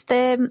care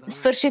este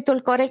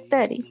sfârșitul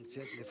corectării.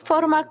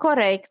 Forma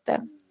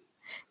corectă.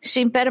 Și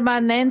în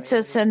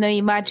permanență să ne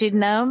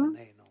imaginăm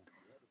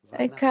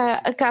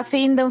ca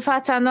fiind în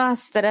fața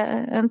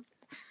noastră,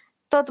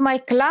 tot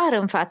mai clar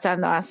în fața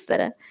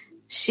noastră,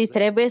 și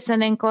trebuie să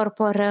ne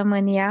încorporăm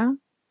în ea.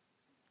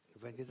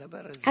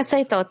 Asta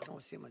e tot.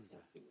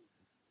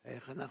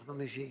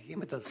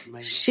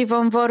 Și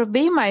vom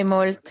vorbi mai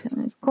mult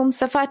cum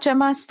să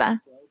facem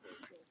asta,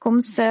 cum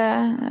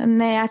să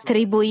ne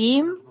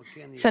atribuim,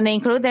 să ne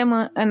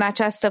includem în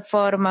această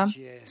formă.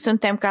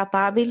 Suntem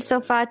capabili să o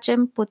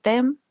facem?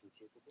 Putem?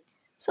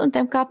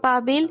 Suntem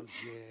capabili,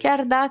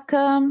 chiar dacă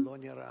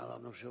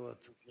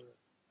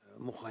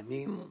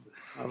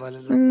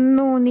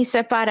nu ni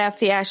se pare a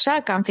fi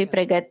așa, că am fi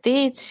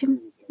pregătiți,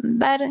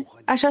 dar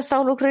așa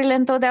stau lucrurile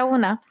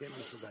întotdeauna.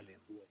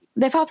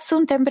 De fapt,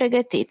 suntem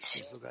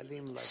pregătiți.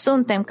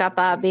 Suntem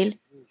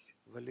capabili.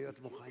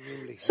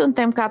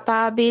 Suntem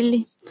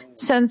capabili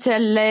să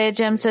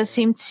înțelegem, să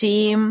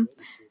simțim.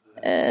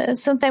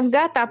 Suntem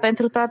gata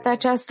pentru toată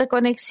această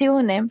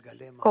conexiune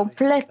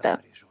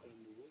completă,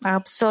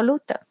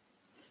 absolută,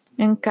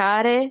 în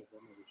care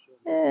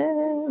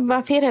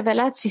va fi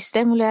revelat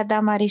sistemul lui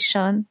Adam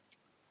Arishon.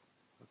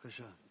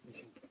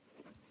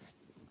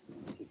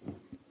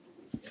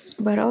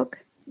 Vă rog.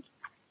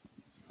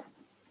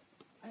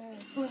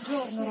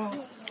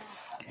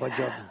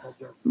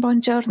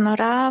 Buongiorno,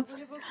 Rav.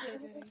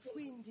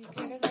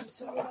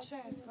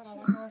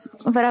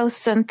 Vreau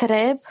să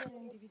întreb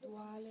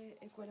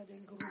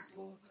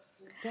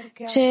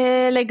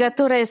ce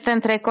legătură este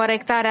între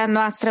corectarea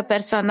noastră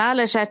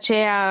personală și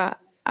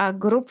aceea a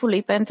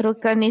grupului, pentru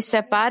că ni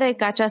se pare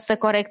că această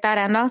corectare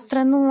a noastră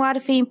nu ar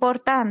fi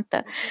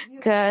importantă,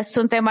 că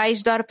suntem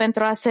aici doar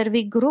pentru a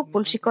servi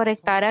grupul și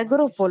corectarea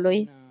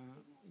grupului.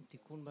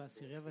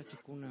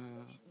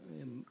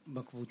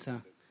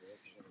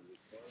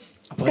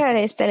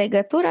 Care este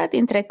legătura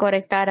dintre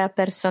corectarea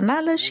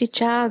personală și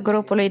cea a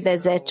grupului de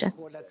 10?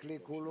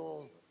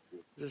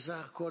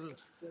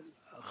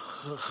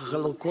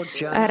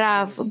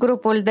 Rav,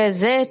 grupul de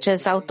 10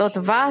 sau tot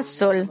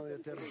vasul,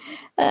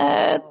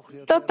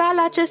 total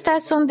acestea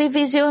sunt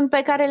diviziuni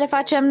pe care le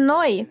facem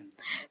noi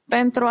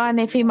pentru a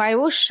ne fi mai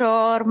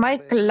ușor,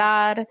 mai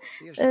clar,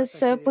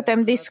 să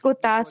putem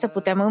discuta, să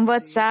putem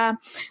învăța,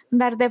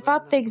 dar de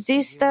fapt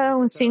există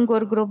un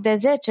singur grup de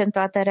 10 în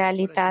toată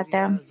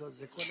realitatea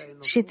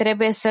și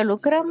trebuie să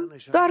lucrăm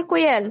doar cu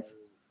el.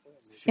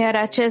 Iar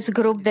acest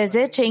grup de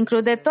 10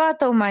 include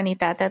toată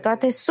umanitatea,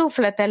 toate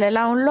sufletele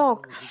la un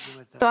loc,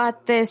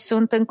 toate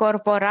sunt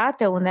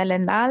încorporate unele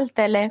în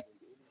altele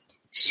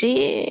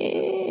și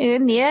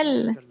în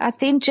el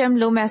atingem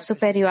lumea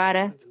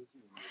superioară.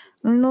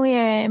 Nu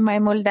e mai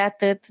mult de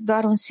atât,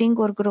 doar un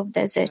singur grup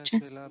de 10.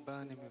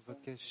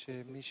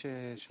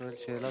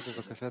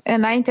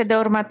 Înainte de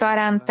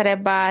următoarea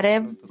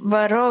întrebare,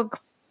 vă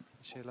rog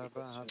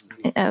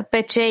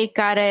pe cei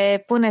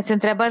care puneți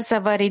întrebări să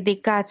vă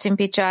ridicați în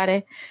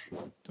picioare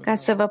ca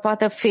să vă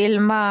poată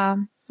filma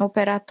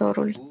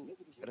operatorul.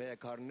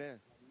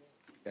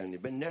 Yani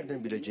ben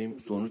nereden bileceğim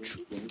sonuç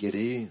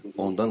gereği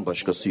ondan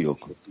başkası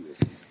yok.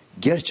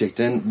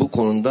 Gerçekten bu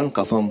konudan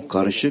kafam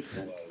karışık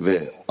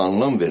ve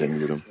anlam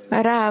veremiyorum.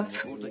 Rav,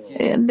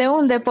 de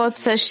unde pot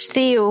să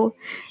știu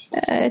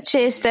ce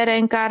este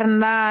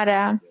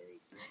reîncarnarea?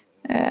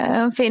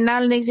 În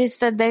final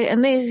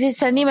nu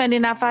există nimeni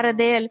în afară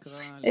de el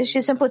și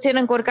sunt puțin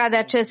încurcat de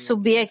acest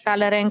subiect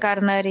al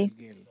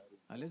reîncarnării.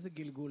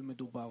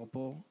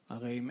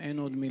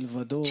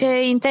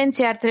 Ce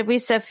intenție ar trebui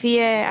să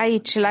fie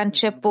aici, la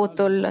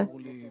începutul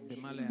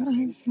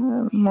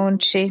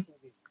muncii?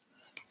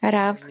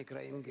 Rav.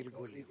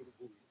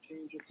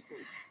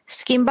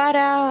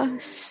 Schimbarea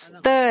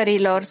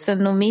stărilor sunt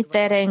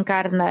numite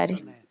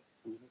reîncarnări.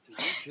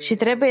 Și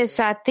trebuie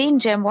să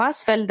atingem o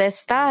astfel de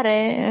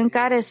stare în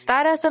care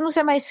starea să nu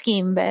se mai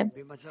schimbe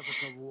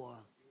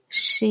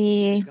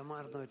și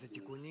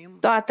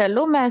toată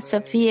lumea să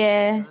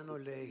fie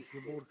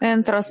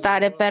într-o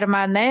stare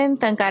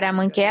permanentă în care am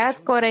încheiat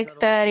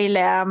corectările,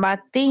 am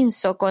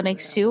atins o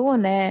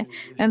conexiune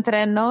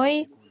între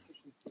noi,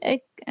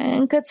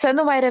 încât să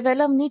nu mai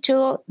revelăm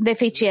nicio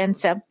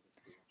deficiență.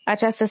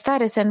 Această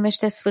stare se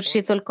numește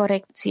sfârșitul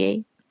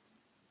corecției.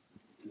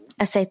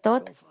 Asta e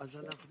tot?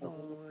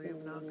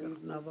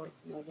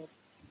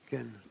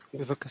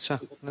 בבקשה,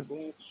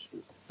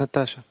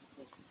 נטשה.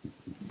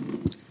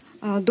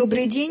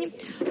 Добрый день.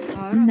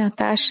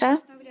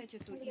 Natasha,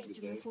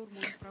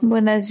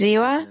 bună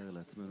ziua.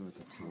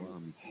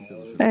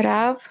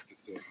 Rav,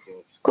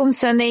 cum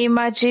să ne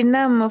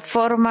imaginăm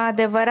forma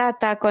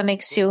adevărată a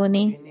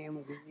conexiunii?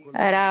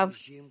 Rav,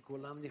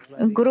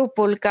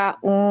 grupul ca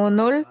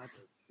unul,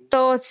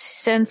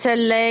 toți se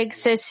înțeleg,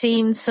 se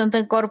simt, sunt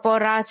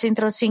încorporați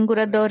într-o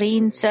singură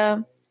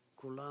dorință.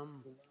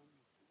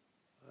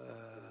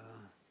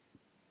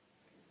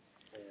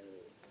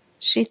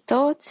 Și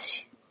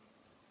toți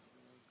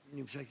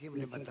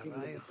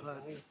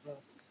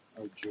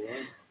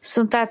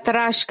sunt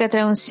atrași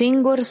către un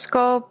singur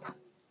scop.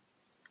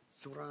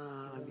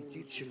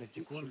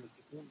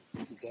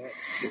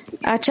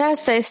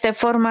 Aceasta este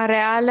forma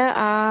reală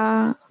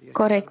a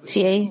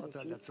corecției.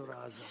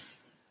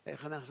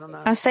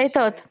 Asta e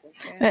tot.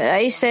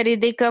 Aici se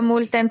ridică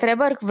multe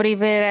întrebări cu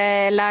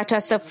privire la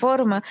această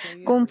formă.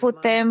 Cum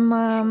putem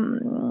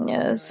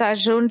să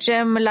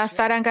ajungem la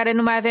starea în care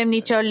nu mai avem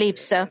nicio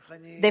lipsă,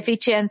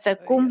 deficiență?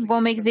 Cum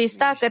vom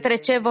exista? Către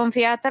ce vom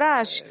fi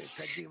atrași?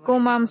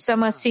 Cum am să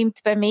mă simt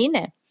pe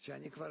mine?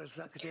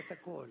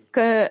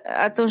 Că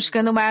atunci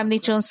când nu mai am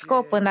niciun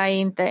scop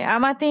înainte,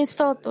 am atins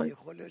totul.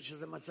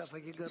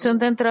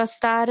 Sunt într-o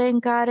stare în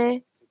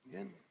care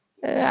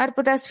ar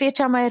putea să fie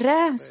cea mai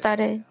rea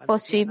stare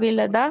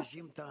posibilă, da?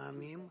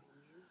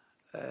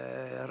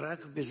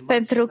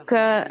 Pentru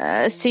că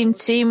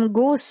simțim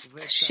gust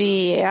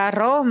și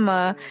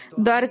aromă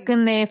doar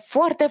când ne e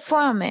foarte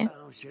foame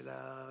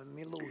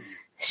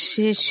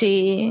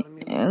și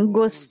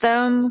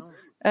gustăm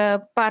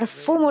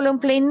parfumul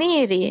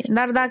împlinirii,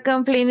 dar dacă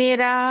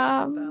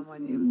împlinirea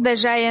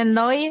deja e în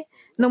noi,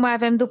 nu mai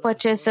avem după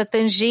ce să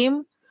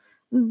tânjim,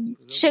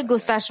 ce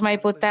gust aș mai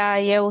putea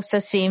eu să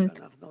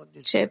simt?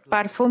 Ce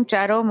parfum, ce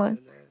aromă?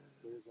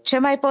 Ce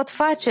mai pot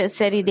face?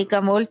 Se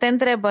ridică multe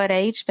întrebări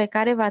aici pe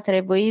care va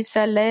trebui să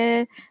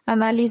le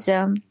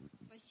analizăm.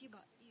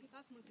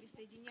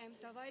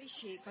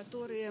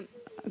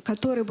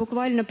 которые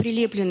буквально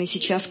прилеплены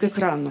сейчас к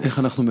экрану.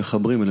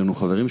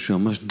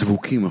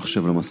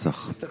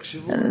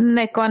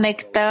 Ne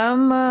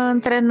conectăm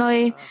între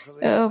noi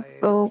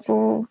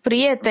cu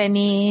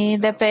prietenii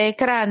de pe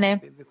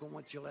ecrane.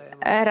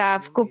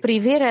 Rav, cu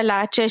privire la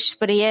acești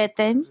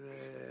prieteni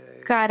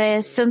care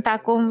sunt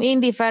acum,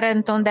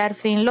 indiferent unde ar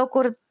fi, în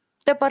locuri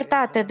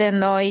depărtate de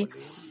noi,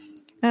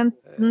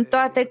 în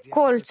toate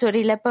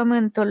colțurile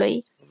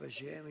pământului.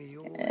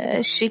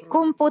 Și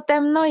cum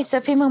putem noi să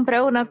fim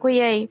împreună cu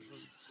ei,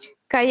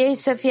 ca ei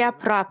să fie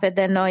aproape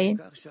de noi?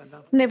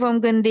 Ne vom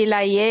gândi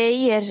la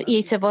ei, iar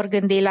ei se vor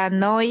gândi la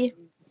noi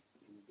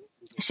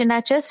și în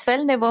acest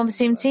fel ne vom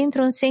simți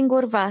într-un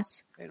singur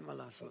vas.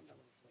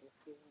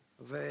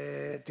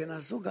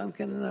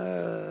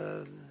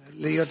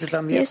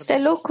 Este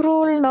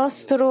lucrul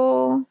nostru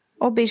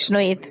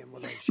obișnuit.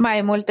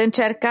 Mai mult,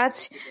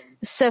 încercați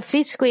să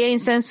fiți cu ei în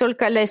sensul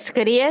că le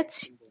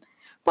scrieți.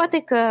 Poate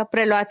că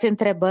preluați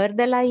întrebări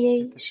de la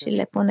ei și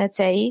le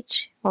puneți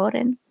aici,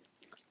 Oren.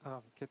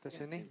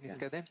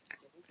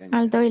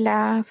 Al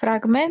doilea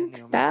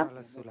fragment, da?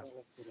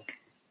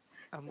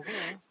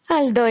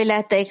 Al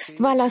doilea text,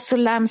 Bala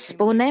Sulam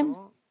spune,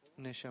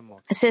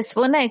 se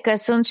spune că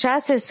sunt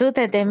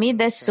 600.000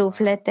 de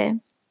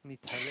suflete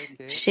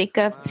și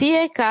că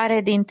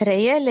fiecare dintre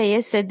ele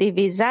este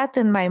divizat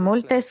în mai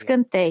multe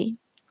scântei.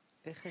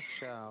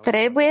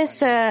 Trebuie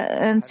să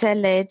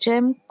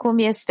înțelegem cum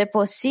este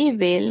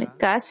posibil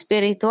ca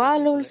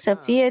spiritualul să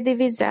fie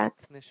divizat.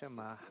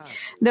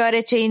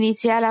 Deoarece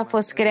inițial a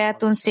fost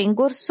creat un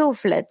singur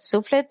suflet,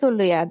 sufletul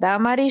lui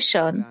Adam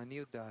Arishon.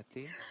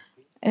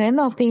 În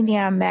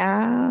opinia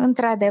mea,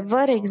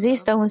 într-adevăr,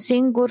 există un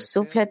singur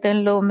suflet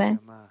în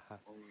lume.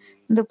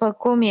 După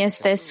cum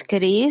este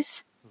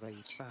scris,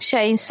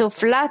 și-a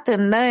insuflat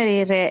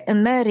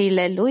în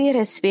nările lui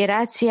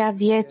respirația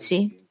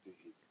vieții.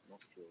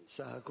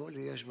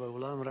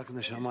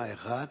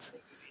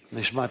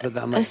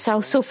 Sau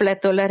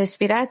sufletul,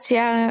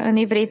 respirația în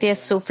ivrit e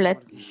suflet.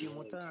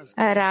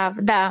 Rav,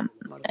 da,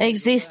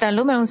 există în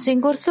lume un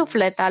singur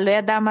suflet, al lui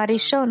Adam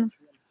Arishon.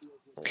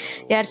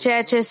 Iar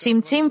ceea ce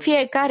simțim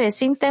fiecare,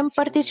 simtem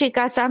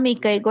părticica sa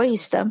mică,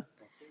 egoistă.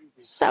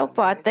 Sau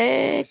poate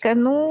că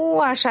nu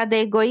așa de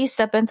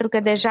egoistă, pentru că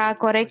deja a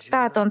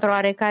corectat-o într-o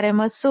oarecare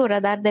măsură,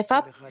 dar de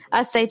fapt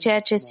asta e ceea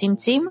ce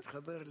simțim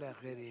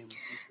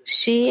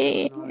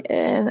și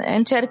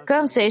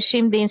încercăm să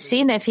ieșim din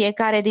sine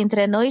fiecare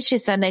dintre noi și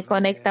să ne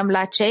conectăm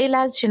la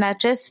ceilalți și în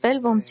acest fel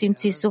vom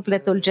simți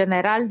sufletul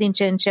general din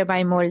ce în ce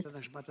mai mult.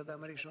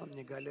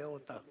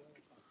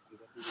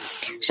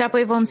 Și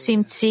apoi vom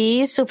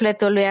simți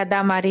sufletul lui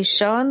Adam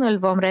Arishon, îl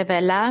vom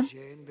revela,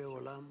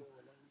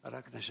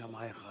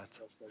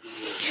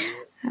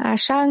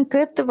 așa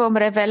încât vom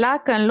revela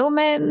că în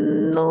lume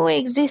nu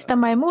există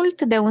mai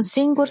mult de un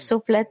singur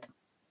suflet.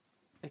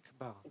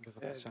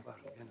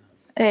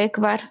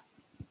 Ekbar.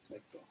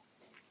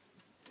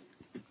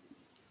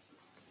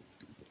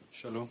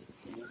 שלום.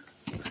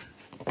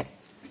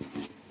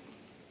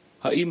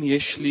 האם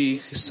יש לי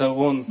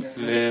חיסרון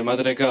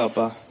למדרגה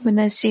הבאה?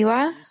 Bună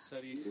ziua!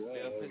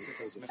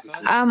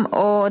 Am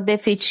o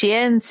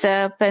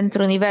deficiență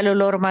pentru nivelul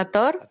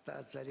următor?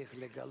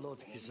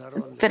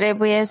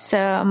 Trebuie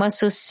să mă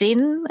susțin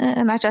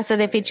în această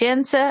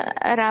deficiență?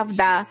 Rav,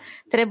 da.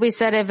 Trebuie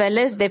să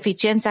revelez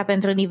deficiența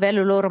pentru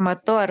nivelul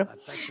următor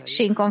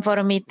și în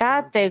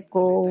conformitate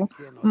cu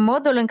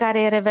modul în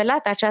care e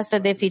revelată această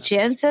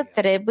deficiență,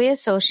 trebuie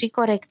să o și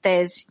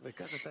corectezi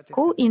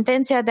cu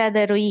intenția de a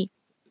dărui.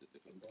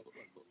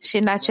 Și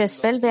în acest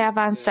fel vei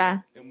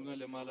avansa.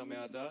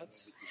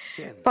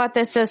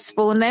 Poate să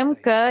spunem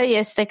că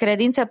este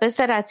credință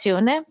peste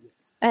rațiune?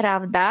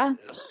 Rav, da,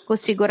 cu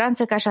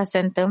siguranță că așa se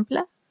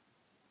întâmplă.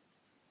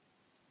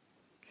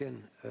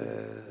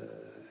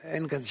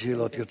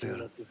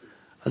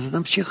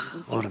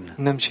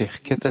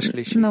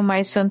 Nu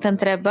mai sunt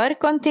întrebări,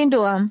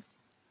 continuăm.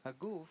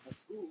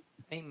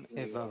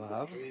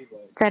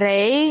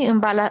 3. În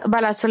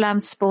Balasulam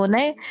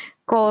spune,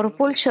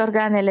 corpul și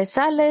organele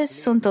sale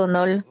sunt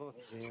unul.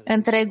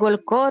 Întregul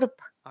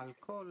corp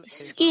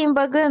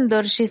schimbă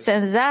gânduri și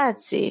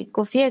senzații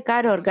cu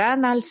fiecare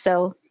organ al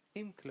său.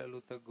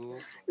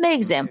 De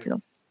exemplu,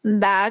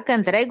 dacă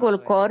întregul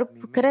corp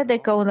crede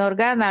că un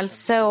organ al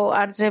său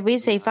ar trebui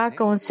să-i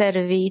facă un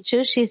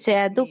serviciu și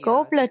să-i aducă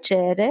o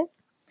plăcere,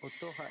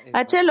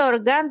 acel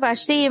organ va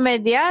ști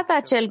imediat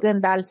acel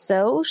gând al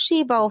său și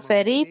îi va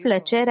oferi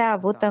plăcerea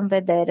avută în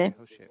vedere.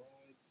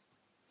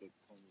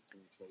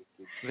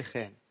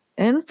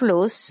 În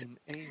plus,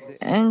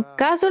 în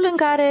cazul în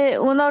care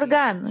un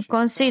organ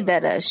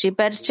consideră și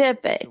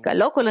percepe că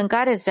locul în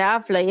care se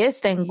află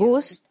este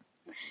îngust,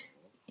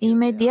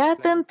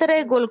 imediat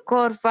întregul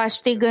corp va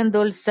ști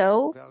gândul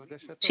său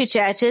și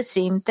ceea ce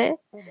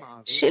simte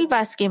și îl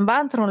va schimba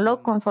într-un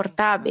loc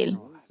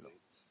confortabil.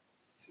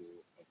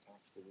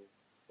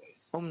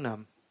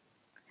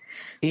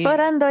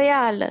 Fără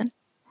îndoială,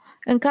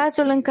 în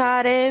cazul în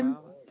care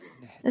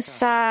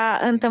s-a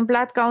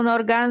întâmplat ca un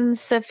organ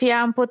să fie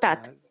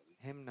amputat,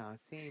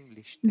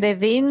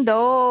 devin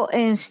două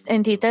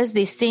entități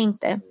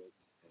distincte.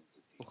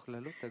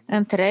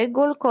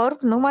 Întregul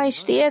corp nu mai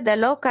știe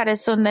deloc care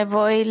sunt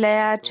nevoile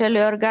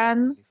acelui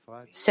organ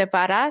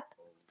separat,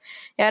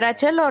 iar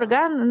acel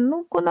organ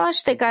nu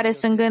cunoaște care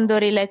sunt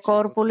gândurile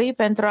corpului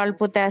pentru a-l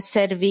putea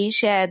servi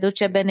și a-i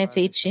aduce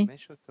beneficii.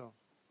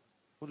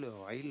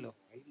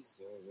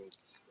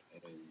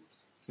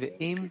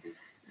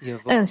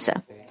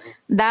 Însă,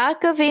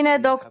 dacă vine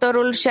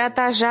doctorul și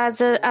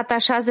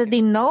atașează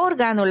din nou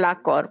organul la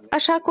corp,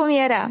 așa cum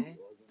era,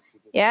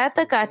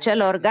 iată că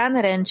acel organ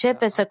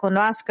reîncepe să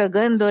cunoască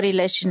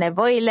gândurile și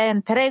nevoile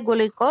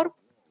întregului corp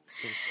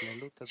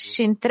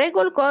și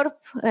întregul corp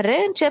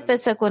reîncepe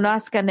să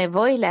cunoască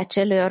nevoile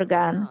acelui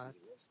organ.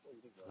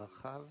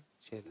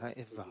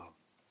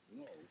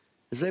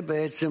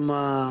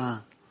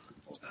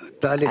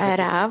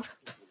 Rav,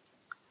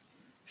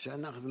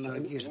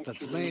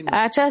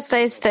 aceasta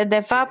este, de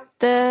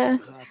fapt,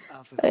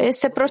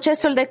 este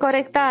procesul de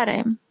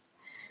corectare.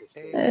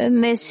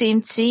 Ne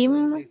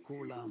simțim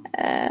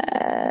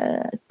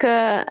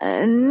că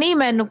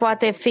nimeni nu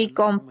poate fi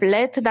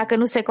complet dacă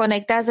nu se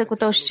conectează cu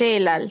toți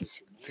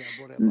ceilalți.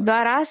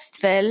 Doar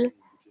astfel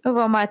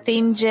vom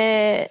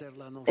atinge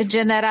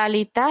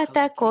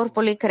generalitatea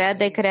corpului creat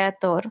de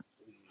Creator.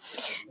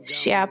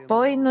 Și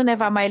apoi nu ne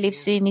va mai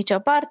lipsi nicio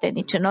parte,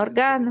 nici în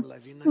organ,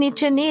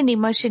 nici în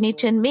inimă și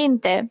nici în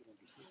minte.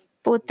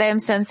 Putem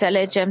să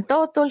înțelegem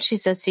totul și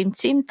să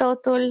simțim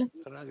totul,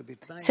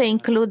 să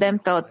includem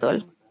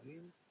totul.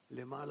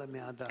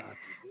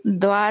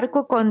 Doar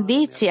cu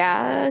condiția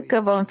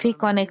că vom fi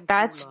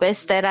conectați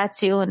peste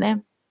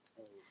rațiune,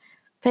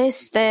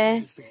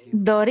 peste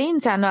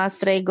dorința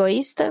noastră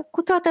egoistă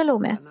cu toată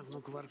lumea.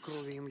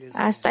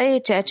 Asta e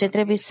ceea ce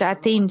trebuie să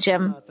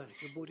atingem.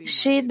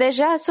 Și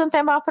deja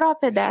suntem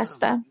aproape de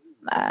asta.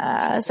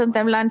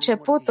 Suntem la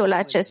începutul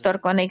acestor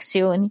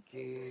conexiuni.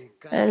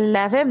 Le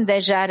avem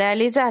deja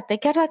realizate,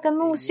 chiar dacă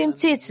nu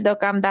simțiți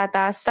deocamdată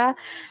asta,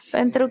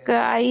 pentru că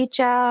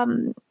aici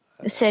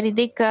se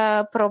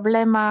ridică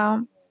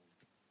problema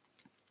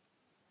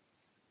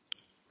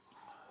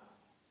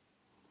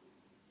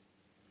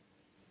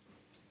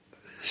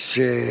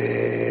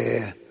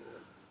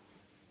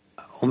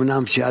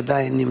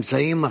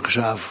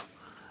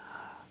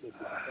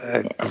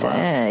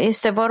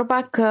este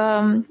vorba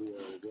că,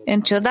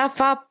 în ciuda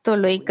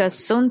faptului că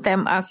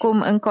suntem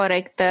acum în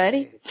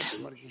corectări,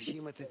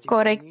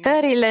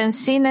 corectările în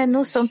sine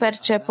nu sunt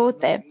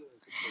percepute,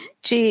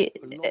 ci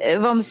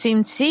vom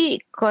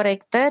simți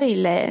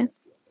corectările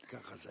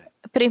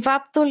prin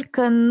faptul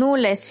că nu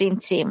le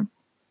simțim.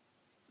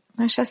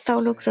 Așa stau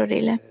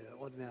lucrurile.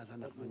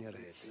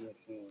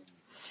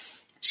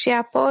 Și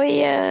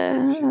apoi,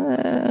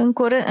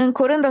 în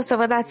curând o să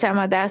vă dați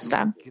seama de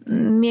asta.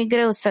 Mi-e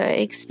greu să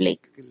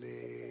explic.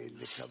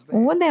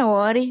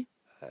 Uneori,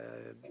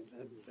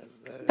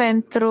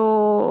 pentru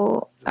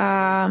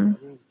a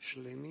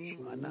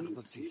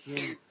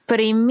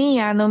primi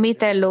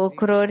anumite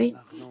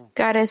lucruri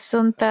care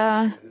sunt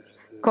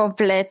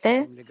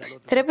complete,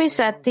 trebuie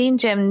să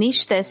atingem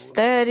niște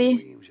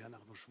stări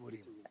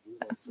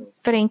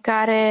prin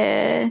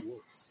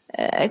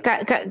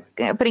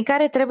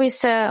care trebuie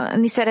să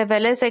ni se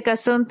reveleze că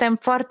suntem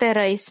foarte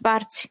răi,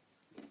 sparți.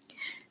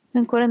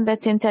 În curând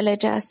veți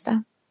înțelege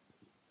asta.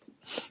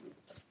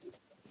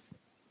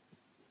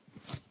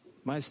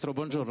 Maestro,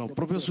 buongiorno.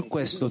 Proprio su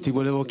questo ti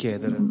volevo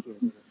chiedere.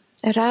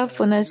 Rav,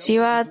 bună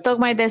ziua.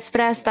 Tocmai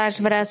despre asta aș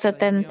vrea să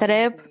te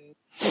întreb.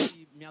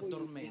 Mi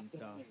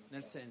addormenta,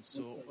 nel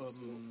senso,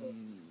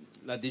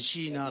 la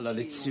decina, la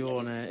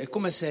lezione, è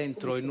come se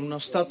entro in uno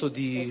stato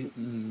di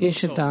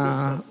יש את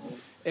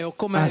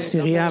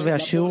העשירייה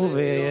והשיעור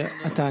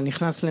ואתה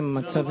נכנס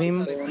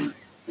למצבים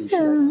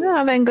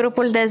Avem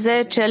grupul de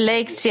 10,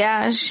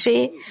 lecția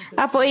și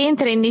apoi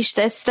intri în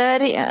niște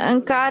stări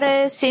în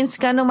care simți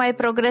că nu mai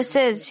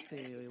progresezi.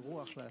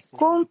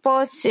 Cum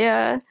poți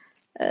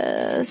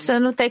să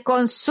nu te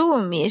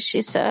consumi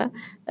și să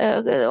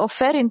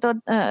oferi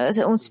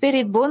un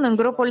spirit bun în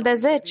grupul de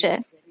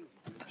 10?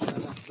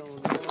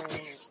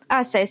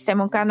 Asta este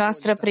munca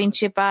noastră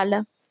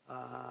principală.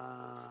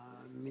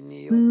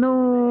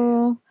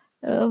 Nu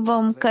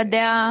vom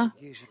cădea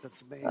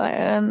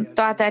în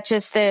toate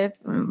aceste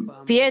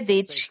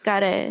piedici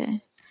care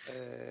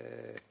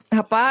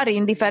apar,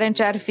 indiferent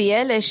ce ar fi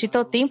ele, și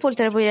tot timpul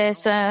trebuie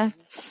să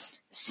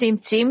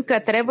simțim că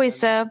trebuie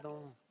să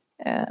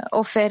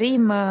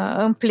oferim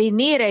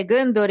împlinire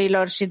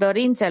gândurilor și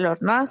dorințelor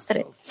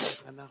noastre,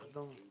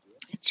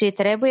 ci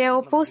trebuie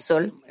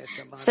opusul.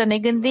 Să ne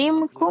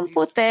gândim cum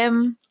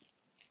putem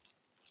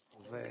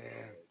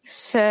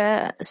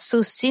să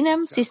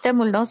susținem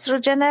sistemul nostru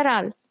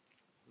general.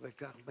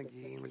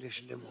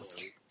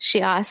 Și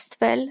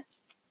astfel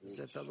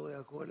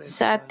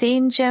să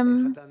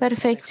atingem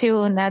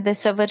perfecțiunea,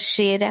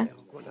 desăvârșirea.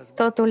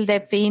 Totul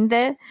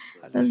depinde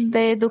de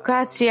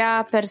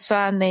educația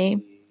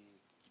persoanei.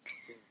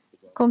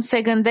 Cum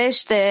se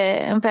gândește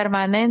în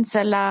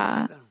permanență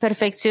la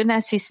perfecțiunea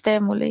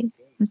sistemului,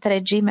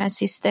 întregimea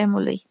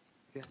sistemului.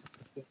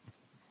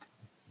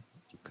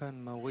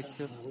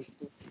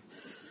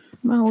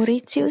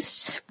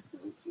 Mauritius.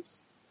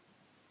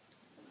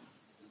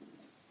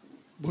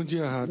 Bom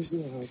dia, Rav.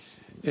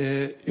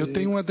 Eu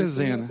tenho uma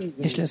dezena.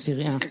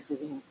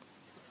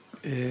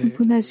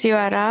 Bună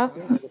ziua, Rav.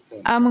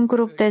 Am un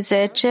grup de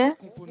 10.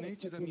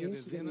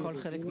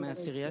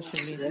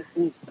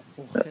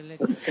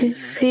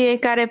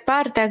 Fiecare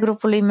parte a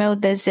grupului meu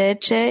de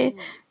 10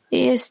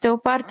 este o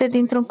parte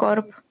dintr-un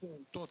corp.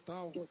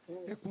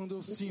 É quando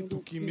eu sinto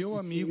que meu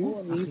amigo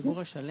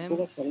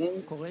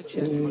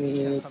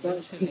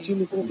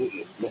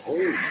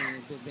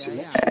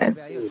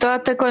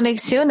Toată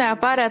conexiunea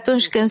apare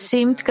atunci când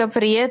simt că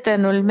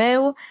prietenul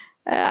meu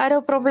are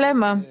o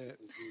problemă.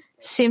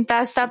 Simt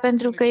asta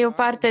pentru că e o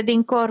parte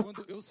din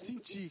corp.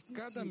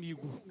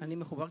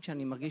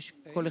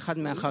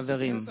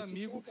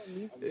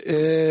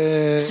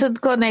 Sunt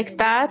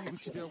conectat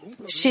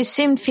și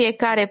simt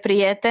fiecare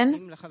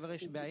prieten.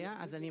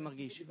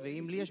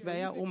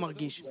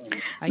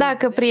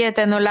 Dacă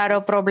prietenul are o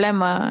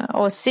problemă,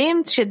 o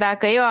simt, și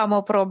dacă eu am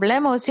o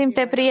problemă, o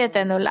simte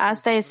prietenul.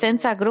 Asta e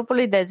esența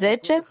grupului de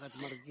 10?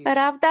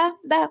 Ravda?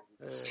 Da.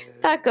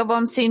 Dacă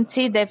vom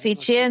simți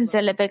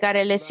deficiențele pe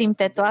care le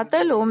simte toată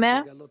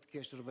lumea,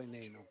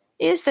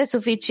 este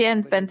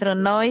suficient pentru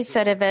noi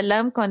să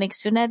revelăm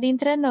conexiunea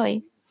dintre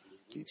noi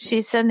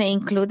și să ne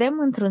includem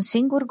într-un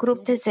singur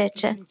grup de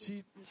 10.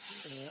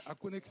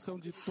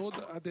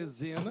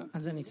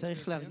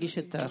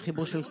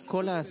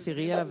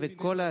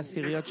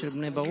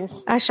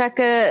 Așa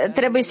că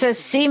trebuie să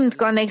simt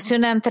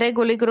conexiunea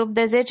întregului grup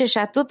de 10 și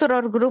a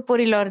tuturor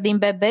grupurilor din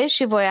bebe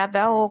și voi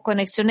avea o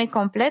conexiune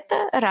completă?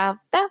 Rav?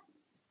 Da?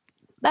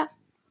 Da.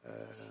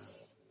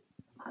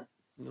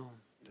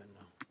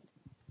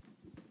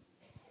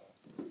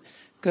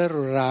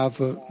 Caro Rav,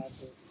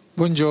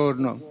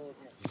 buongiorno.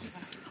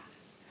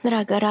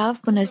 Dragă Rav,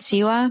 bună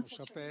ziua!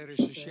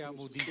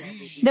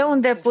 De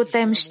unde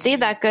putem ști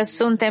dacă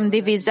suntem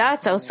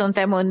divizați sau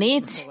suntem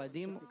uniți?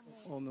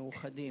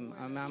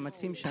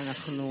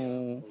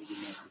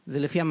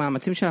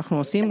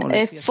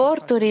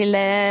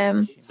 Eforturile,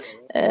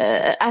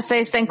 asta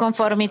este în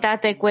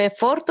conformitate cu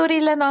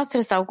eforturile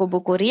noastre sau cu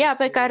bucuria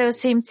pe care o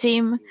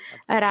simțim,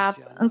 Rav,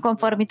 în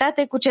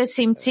conformitate cu ce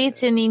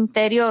simțiți în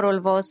interiorul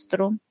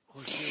vostru.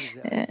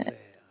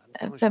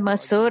 Pe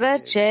măsură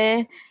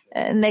ce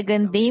ne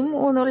gândim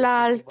unul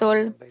la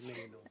altul,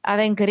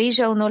 avem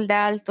grijă unul de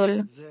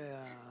altul,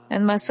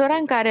 în măsura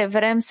în care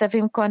vrem să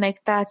fim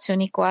conectați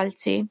unii cu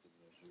alții.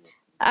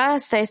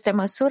 Asta este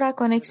măsura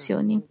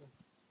conexiunii.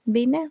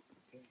 Bine?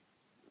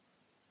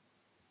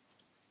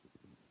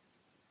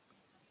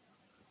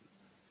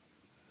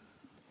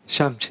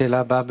 שם, שאלה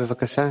הבאה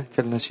בבקשה,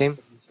 אצל נשים.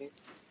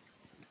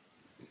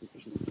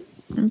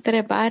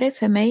 Întrebare,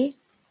 femei?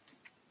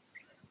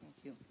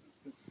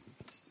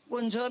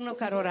 Buongiorno,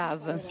 caro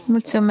Rav.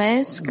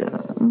 Mulțumesc.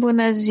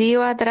 Bună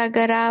ziua,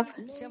 dragă Rav.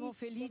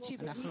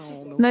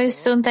 Noi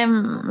suntem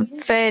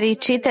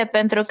fericite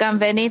pentru că am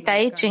venit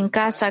aici în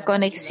Casa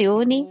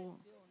Conexiunii,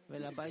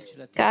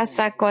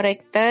 Casa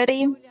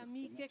Corectării.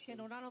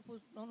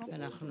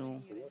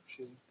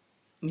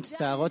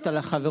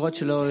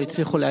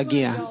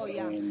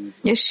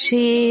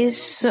 Și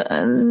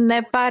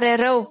ne pare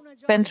rău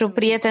pentru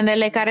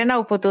prietenele care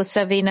n-au putut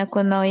să vină cu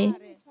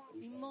noi.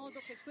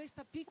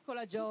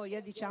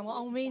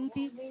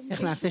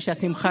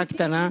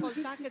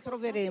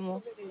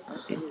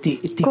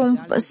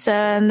 Cum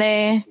să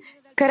ne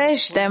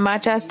creștem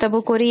această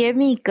bucurie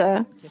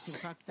mică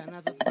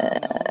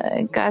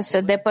ca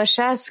să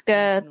depășească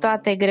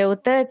toate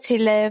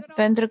greutățile,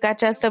 pentru că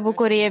această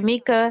bucurie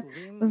mică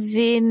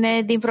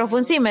vine din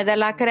profunzime, de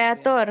la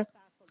Creator.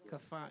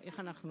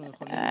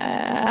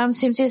 Am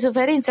simțit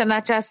suferință în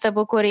această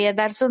bucurie,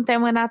 dar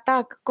suntem în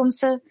atac. Cum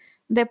să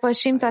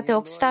depășim toate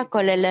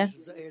obstacolele?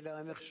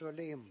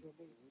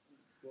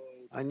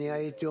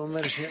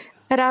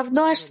 Rav,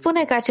 nu aș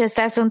spune că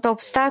acestea sunt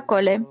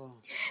obstacole.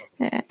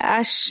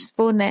 Aș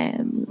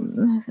spune,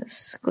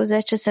 scuze,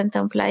 ce se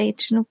întâmplă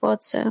aici, nu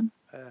pot să...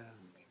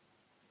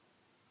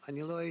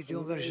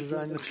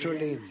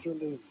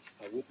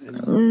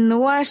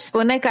 Nu aș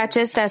spune că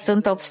acestea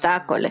sunt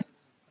obstacole.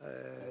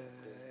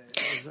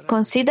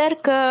 Consider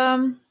că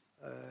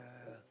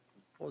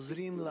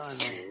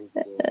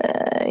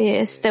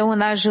este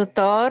un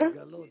ajutor.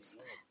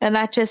 În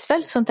acest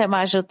fel suntem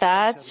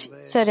ajutați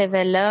să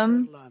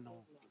revelăm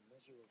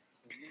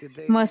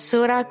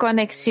măsura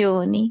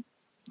conexiunii,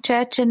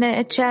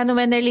 ce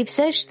anume ne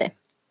lipsește,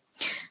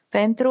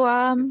 pentru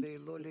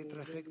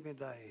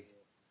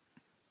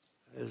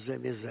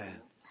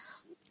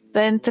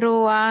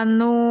a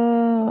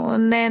nu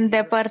ne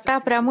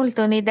îndepărta prea mult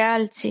unii de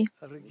alții.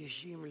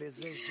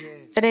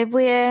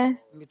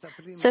 Trebuie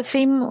să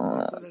fim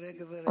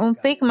un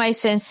pic mai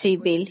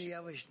sensibili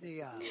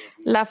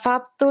la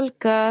faptul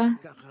că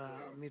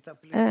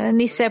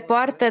ni se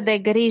poartă de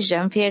grijă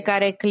în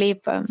fiecare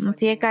clipă, în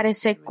fiecare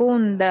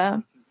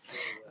secundă.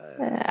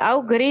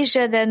 Au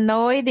grijă de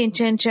noi din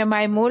ce în ce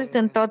mai mult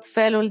în tot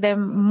felul de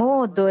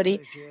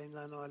moduri,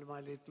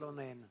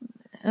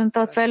 în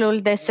tot felul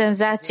de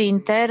senzații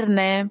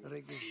interne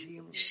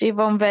și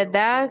vom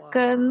vedea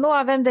că nu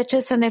avem de ce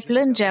să ne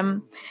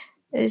plângem,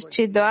 ci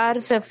doar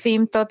să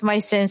fim tot mai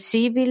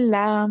sensibili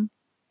la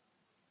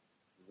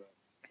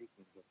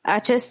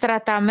acest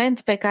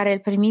tratament pe care îl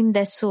primim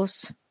de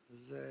sus.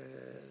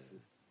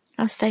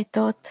 Asta e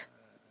tot.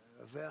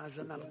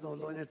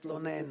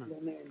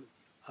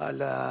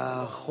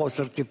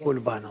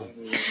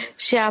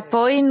 Și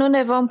apoi nu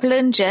ne vom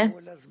plânge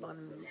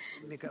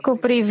cu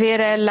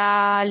privire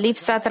la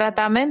lipsa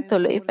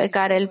tratamentului pe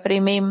care îl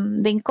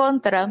primim. Din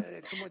contră,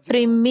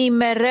 primim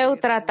mereu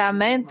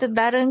tratament,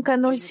 dar încă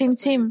nu-l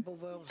simțim.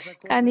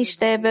 Ca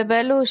niște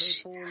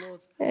bebeluși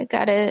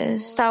care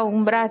stau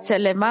în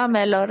brațele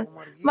mamelor.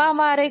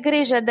 Mama are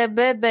grijă de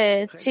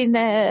bebe,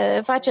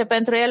 face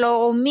pentru el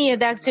 1000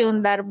 de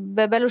acțiuni, dar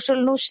bebelușul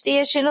nu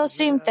știe și nu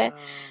simte.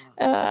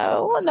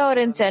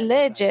 Uneori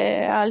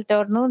înțelege,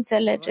 alteori nu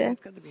înțelege,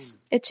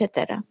 etc.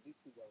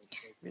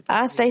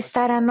 Asta e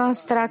starea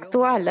noastră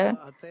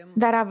actuală,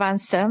 dar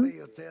avansăm.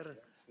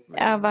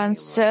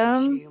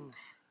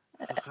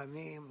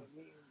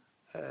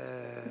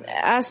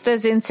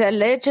 Astăzi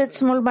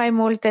înțelegeți mult mai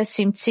multe,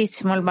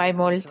 simțiți mult mai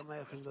mult.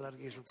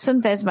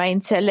 Sunteți mai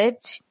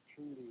înțelepți.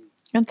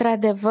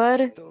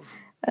 Într-adevăr,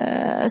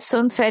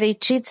 sunt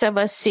fericit să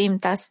vă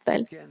simt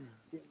astfel.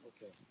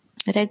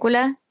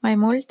 Regulă? Mai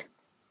mult?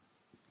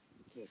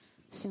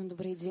 Всем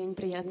добрый день,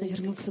 приятно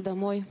вернуться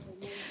домой.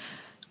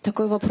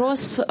 Такой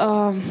вопрос.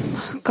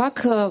 Как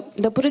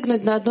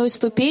допрыгнуть на одной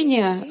ступени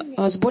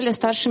с более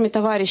старшими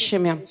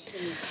товарищами?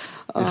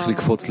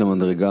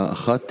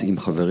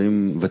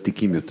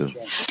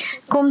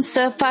 Cum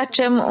să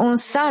facem un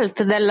salt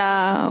de la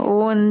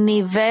un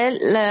nivel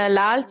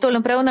la altul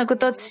împreună cu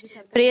toți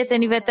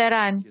prietenii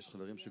veterani?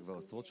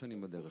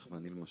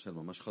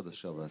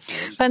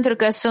 Pentru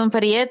că sunt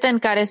prieteni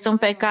care sunt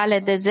pe cale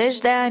de 10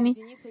 de ani,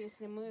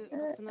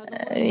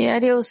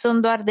 iar eu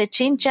sunt doar de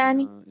 5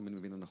 ani.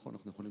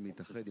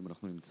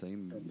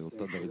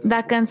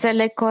 Dacă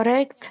înțeleg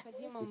corect,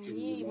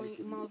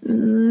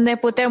 ne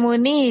putem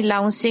uni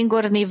la un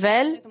singur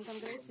nivel,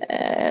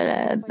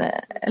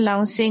 la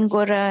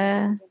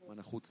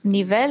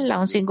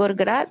un singur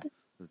grad.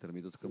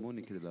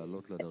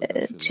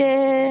 Ce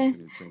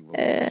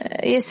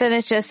este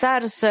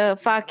necesar să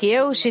fac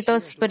eu și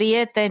toți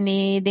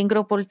prietenii din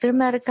grupul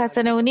tânăr ca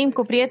să ne unim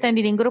cu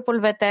prietenii din grupul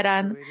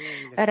veteran?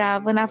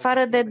 Rav, în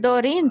afară de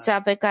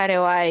dorința pe care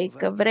o ai,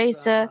 că vrei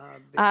să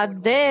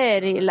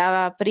aderi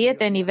la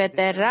prietenii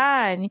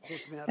veterani,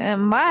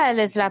 mai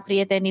ales la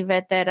prietenii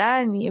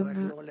veterani,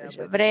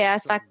 vrei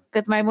asta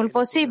cât mai mult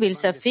posibil,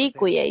 să fii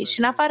cu ei. Și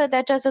în afară de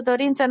această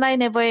dorință n-ai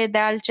nevoie de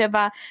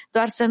altceva,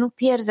 doar să nu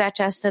pierzi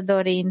această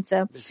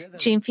dorință,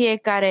 ci în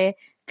fiecare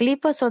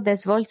clipă să o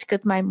dezvolți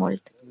cât mai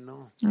mult.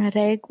 În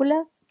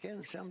regulă?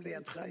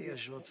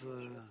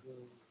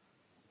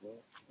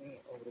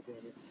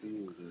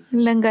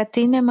 Lângă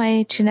tine mai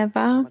e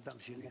cineva?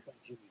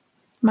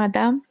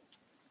 Madame?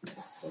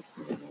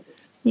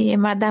 E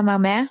madama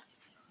mea?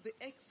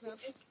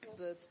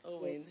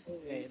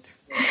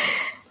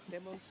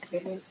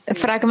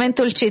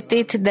 Fragmentul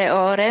citit de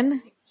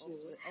Oren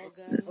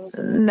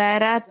ne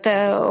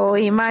arată o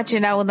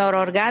imagine a unor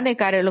organe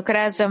care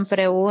lucrează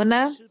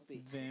împreună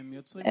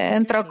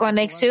într-o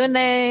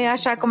conexiune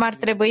așa cum ar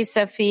trebui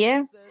să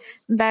fie,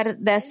 dar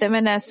de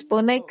asemenea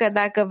spune că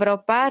dacă vreo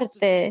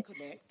parte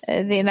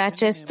din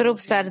acest trup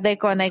s-ar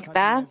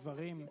deconecta,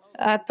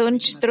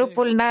 atunci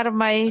trupul n-ar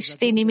mai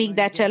ști nimic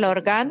de acel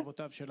organ.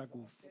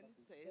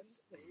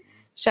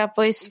 Și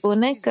apoi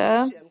spune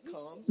că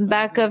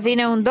dacă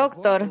vine un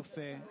doctor,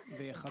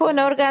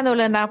 pune organul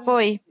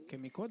înapoi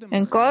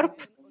în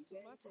corp,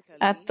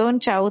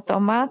 atunci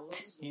automat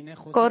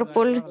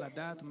corpul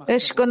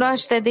își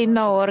cunoaște din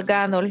nou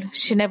organul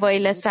și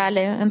nevoile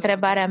sale.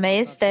 Întrebarea mea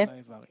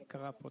este: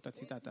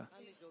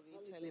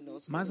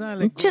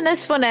 ce ne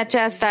spune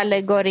această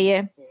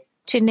alegorie?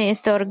 Cine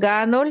este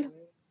organul?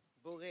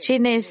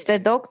 Cine este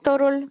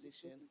doctorul?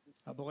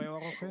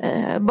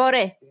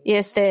 Bore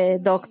este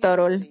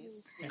doctorul.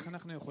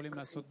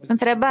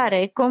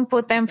 Întrebare: cum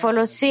putem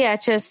folosi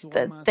acest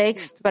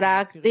text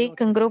practic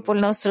în grupul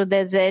nostru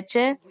de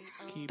 10?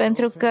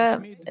 Pentru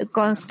că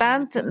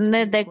constant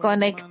ne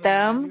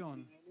deconectăm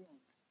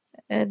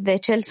de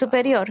cel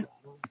superior.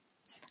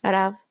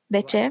 Rav,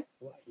 de ce?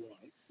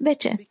 De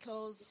ce?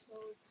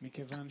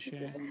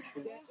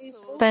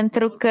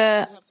 Pentru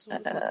că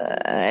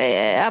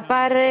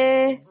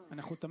apare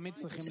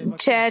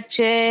ceea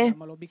ce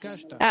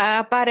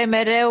apare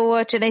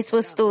mereu, ce ne-ai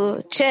spus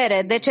tu,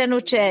 cere. De ce nu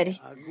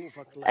ceri,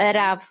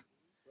 Rav?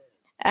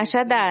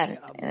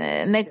 Așadar,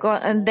 ne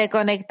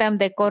deconectăm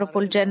de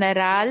corpul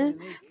general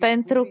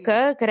pentru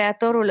că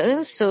Creatorul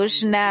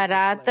însuși ne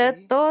arată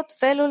tot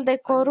felul de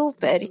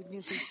coruperi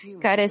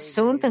care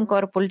sunt în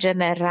corpul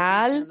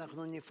general,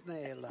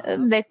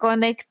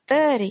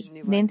 deconectări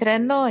dintre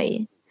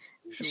noi.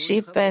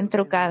 Și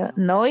pentru ca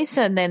noi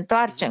să ne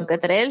întoarcem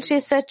către El și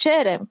să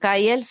cerem ca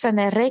El să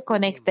ne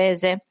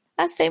reconecteze.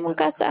 Asta e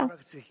munca sa.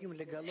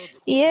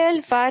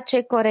 El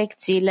face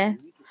corecțiile,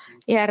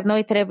 iar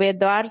noi trebuie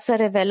doar să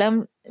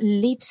revelăm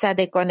lipsa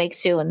de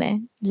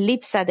conexiune,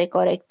 lipsa de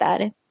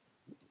corectare.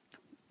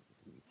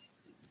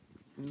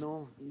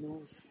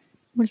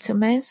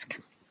 Mulțumesc.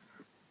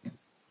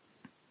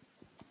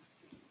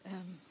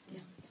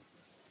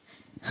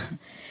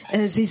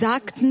 Sie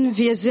sagten,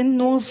 wir sind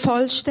nur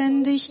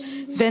vollständig,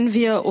 wenn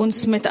wir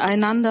uns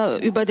miteinander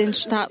über den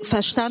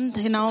Verstand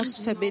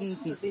hinaus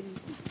verbinden.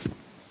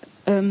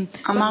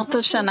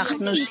 אמרת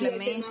שאנחנו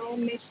שלמים.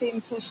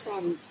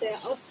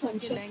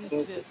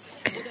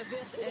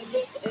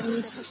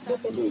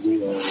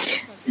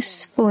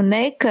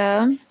 Spune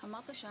că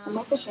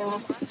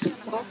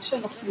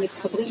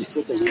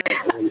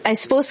ai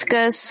spus că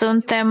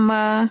suntem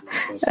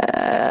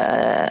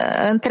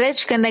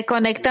întregi când ne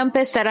conectăm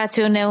peste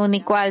rațiune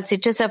unii cu alții.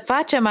 Ce să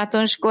facem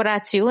atunci cu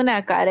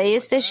rațiunea care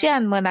este și ea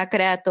în mâna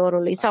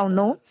Creatorului, sau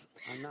nu?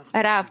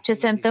 Rav, ce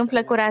se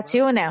întâmplă cu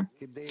rațiunea?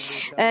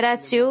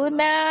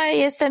 Rațiunea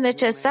este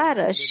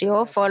necesară și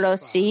o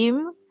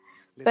folosim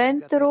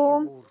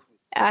pentru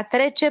a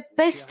trece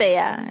peste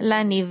ea la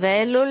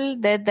nivelul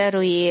de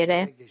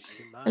dăruire,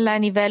 la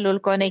nivelul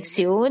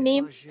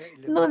conexiunii.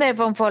 Nu ne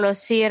vom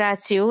folosi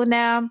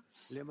rațiunea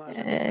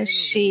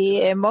și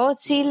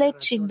emoțiile,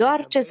 ci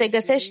doar ce se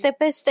găsește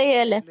peste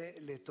ele.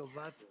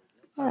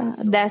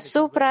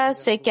 Deasupra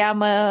se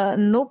cheamă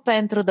nu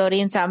pentru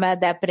dorința mea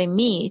de a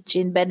primi, ci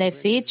în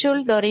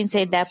beneficiul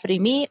dorinței de a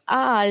primi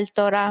a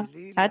altora,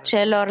 a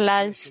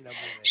celorlalți.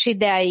 Și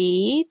de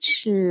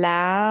aici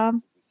la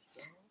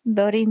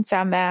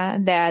dorința mea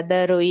de a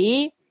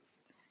dărui,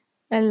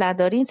 la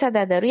dorința de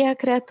a dărui a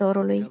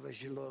Creatorului.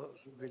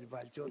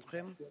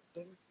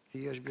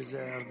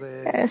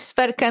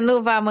 Sper că nu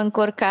v-am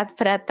încurcat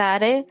prea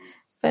tare,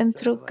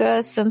 pentru că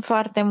sunt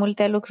foarte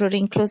multe lucruri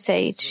incluse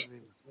aici.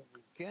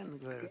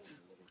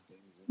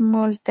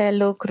 Multe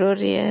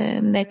lucruri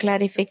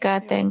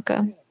neclarificate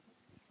încă.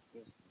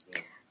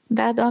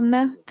 Da,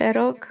 doamnă, te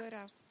rog.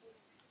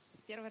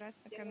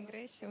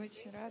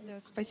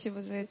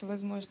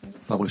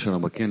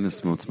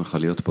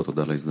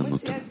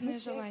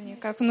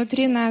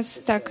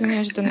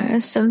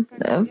 Sunt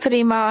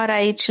prima oară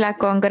aici la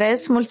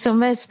congres.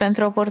 Mulțumesc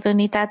pentru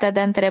oportunitatea de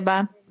a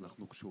întreba.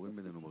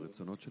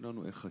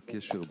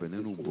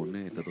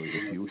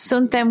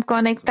 Suntem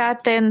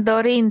conectate în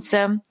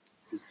dorință.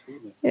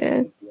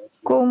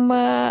 Cum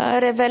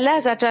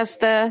revelează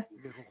această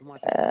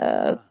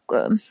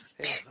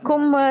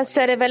cum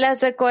se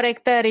revelează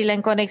corectările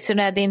în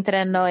conexiunea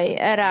dintre noi,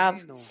 Rav?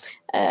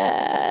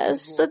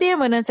 Studiem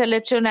în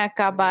înțelepciunea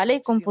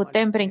Cabalei cum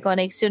putem prin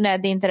conexiunea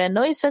dintre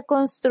noi să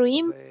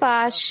construim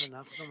pași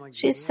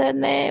și să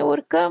ne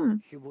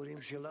urcăm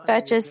pe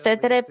aceste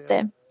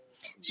trepte.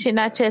 Și în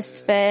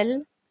acest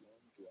fel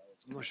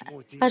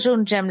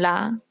ajungem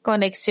la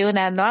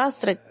conexiunea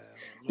noastră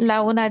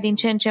la una din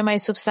ce în ce mai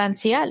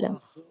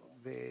substanțială.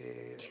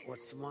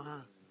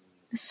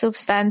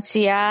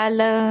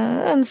 Substanțială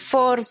în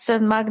forță,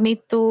 în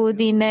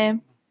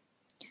magnitudine.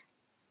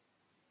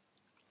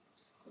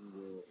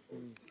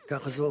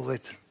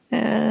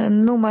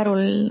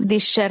 Numărul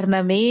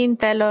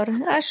discernămintelor,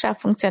 așa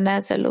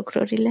funcționează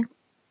lucrurile.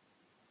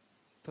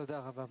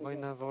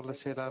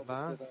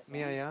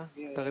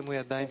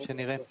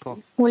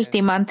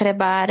 Ultima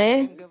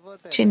întrebare.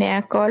 Cine e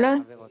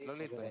acolo?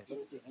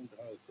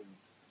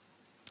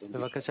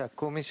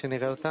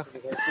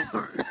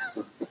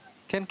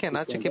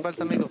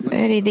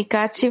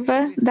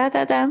 Ridicați-vă. Da.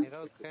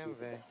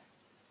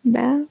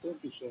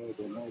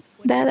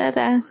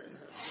 Da.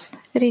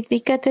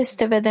 Ridică-te să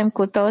te vedem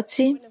cu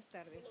toții.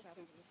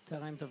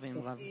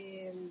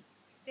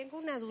 Tengo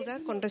una duda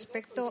con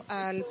respecto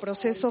al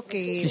proceso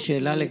que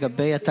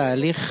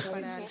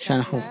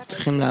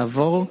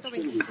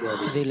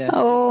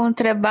o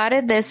întrebare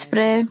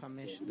despre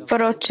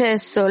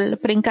procesul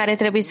prin care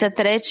trebuie să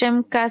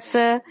trecem ca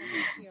să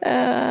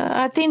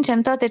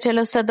atingem toate cele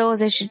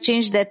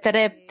 125 de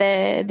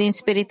trepte din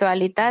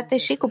spiritualitate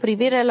și cu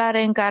privire la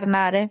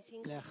reîncarnare.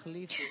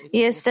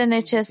 Este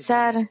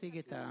necesar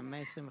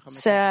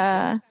să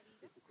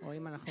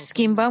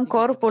schimbăm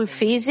corpul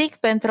fizic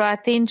pentru a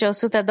atinge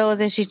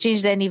 125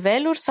 de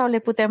niveluri sau le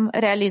putem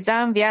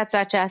realiza în viața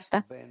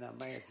aceasta?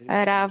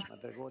 Rav,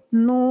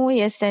 nu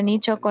este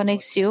nicio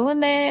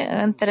conexiune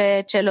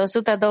între cele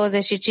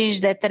 125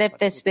 de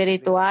trepte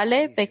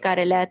spirituale pe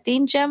care le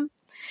atingem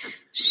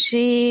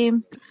și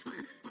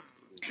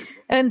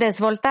în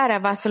dezvoltarea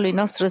vasului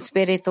nostru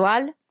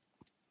spiritual.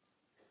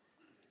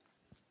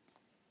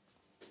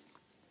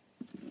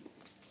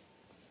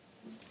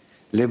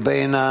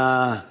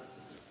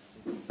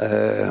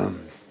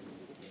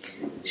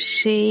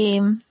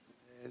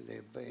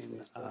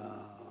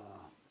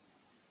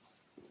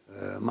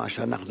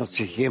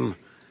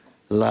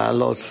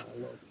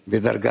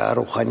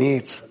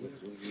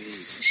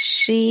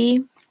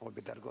 Și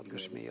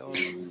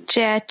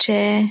ceea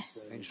ce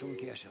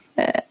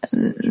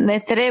ne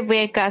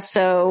trebuie ca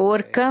să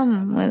urcăm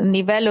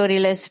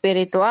nivelurile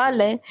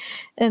spirituale,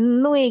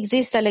 nu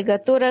există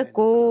legătură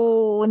cu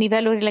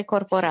nivelurile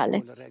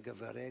corporale.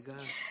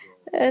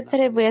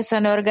 Trebuie să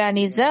ne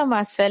organizăm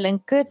astfel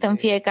încât în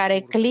fiecare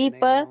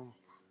clipă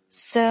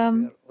să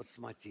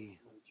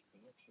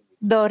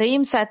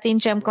dorim să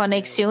atingem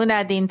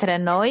conexiunea dintre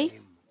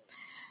noi,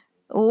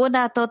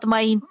 una tot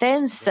mai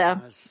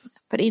intensă,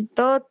 prin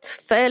tot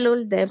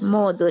felul de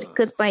moduri,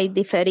 cât mai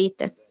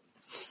diferite.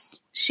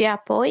 Și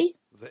apoi,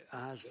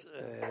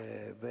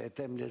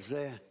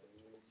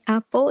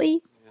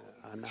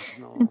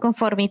 în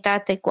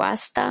conformitate cu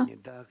asta,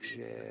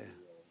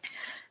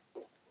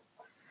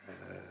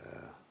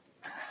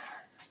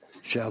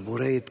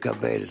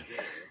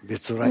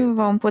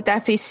 vom putea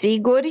fi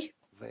siguri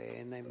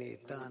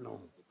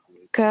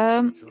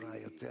că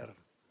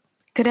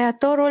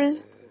Creatorul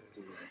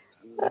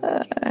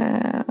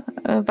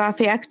va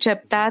fi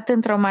acceptat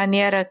într-o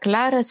manieră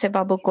clară,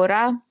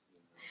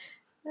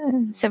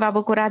 se va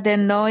bucura de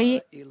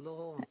noi.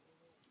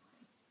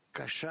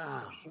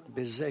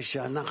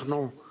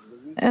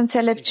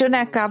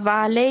 Înțelepciunea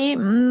Cabalei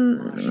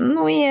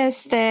nu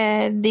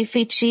este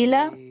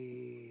dificilă,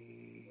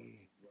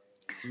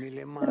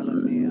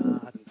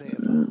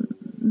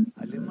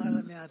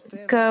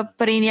 că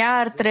prin ea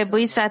ar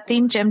trebui să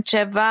atingem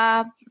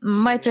ceva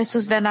mai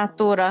presus de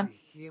natură.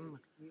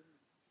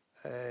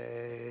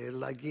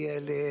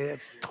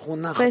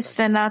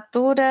 Peste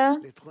natură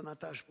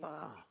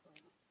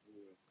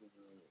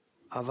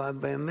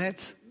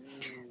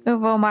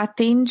vom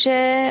atinge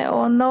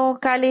o nouă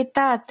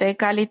calitate,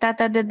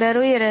 calitatea de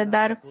dăruire,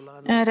 dar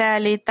în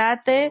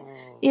realitate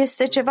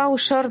este ceva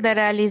ușor de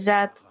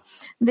realizat,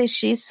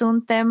 deși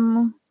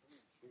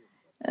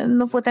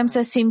nu putem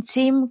să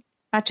simțim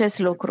acest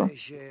lucru.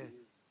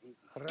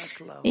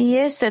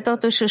 Este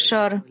totuși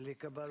ușor,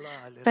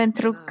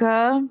 pentru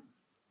că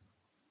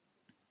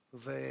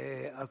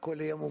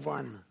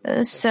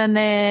să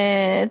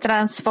ne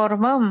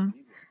transformăm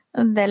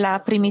de la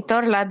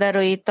primitori la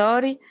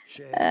dăruitori,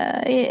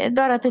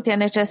 doar atât e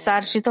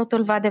necesar și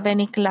totul va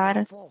deveni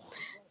clar.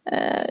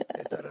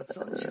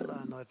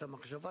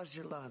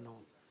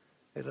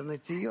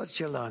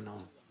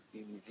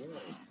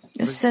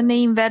 Să ne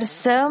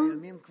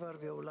inversăm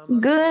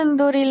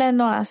gândurile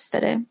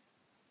noastre,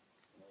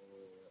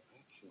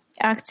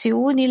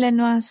 acțiunile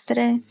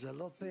noastre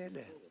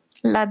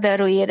la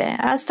dăruire.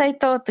 Asta e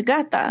tot,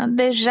 gata,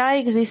 deja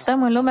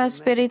existăm în lumea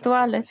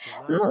spirituală.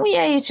 Nu e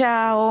aici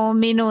o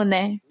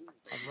minune.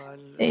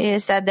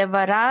 Este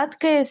adevărat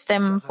că este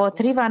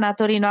împotriva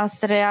naturii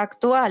noastre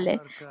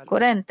actuale,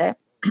 curente,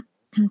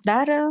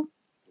 dar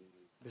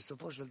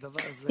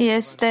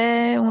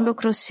este un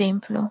lucru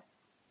simplu.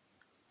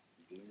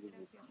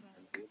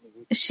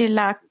 Și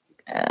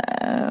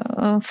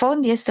în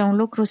fond este un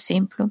lucru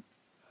simplu.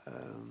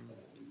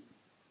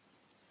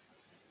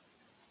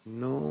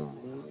 Nu,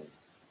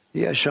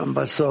 e שם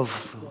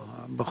בסוף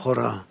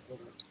בחורה.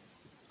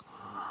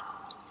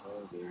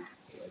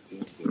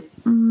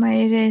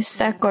 Mai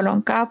este acolo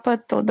în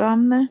capăt o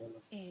doamnă.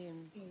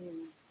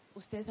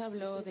 Usted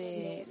habló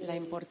de la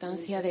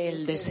importancia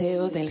del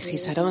deseo del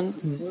Hisaron.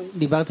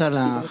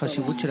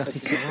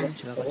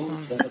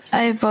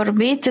 Ai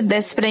vorbit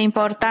despre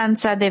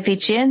importanța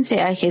deficienței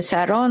a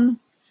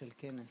Hisaron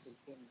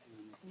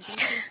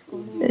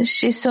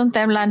și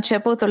suntem la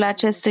începutul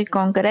acestui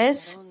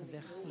congres.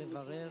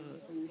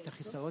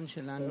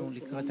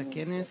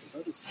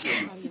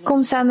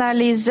 Cum să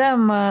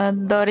analizăm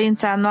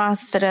dorința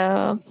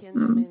noastră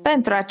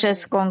pentru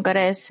acest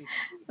congres?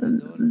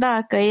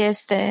 Dacă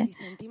este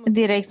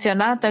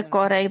direcționată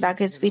corect,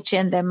 dacă e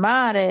suficient de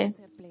mare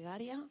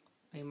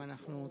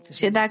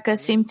și dacă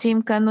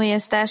simțim că nu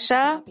este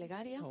așa,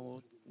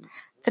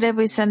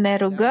 trebuie să ne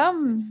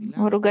rugăm,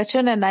 o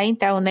rugăciune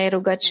înaintea unei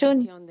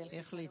rugăciuni.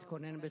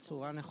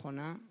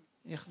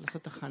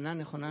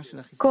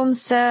 Cum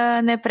să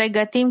ne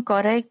pregătim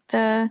corect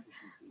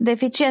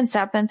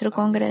deficiența pentru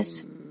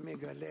congres.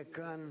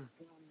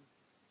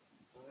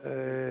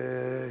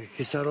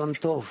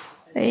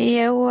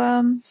 Eu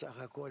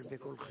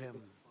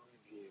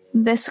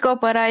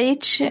descoper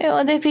aici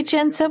o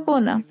deficiență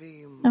bună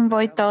în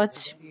voi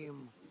toți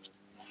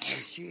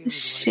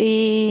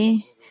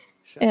și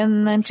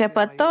în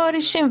începători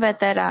și în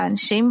veterani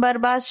și în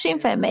bărbați și în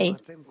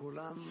femei.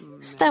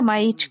 Stăm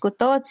aici cu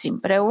toți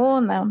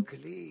împreună.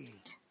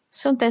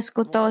 Sunteți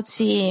cu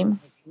toții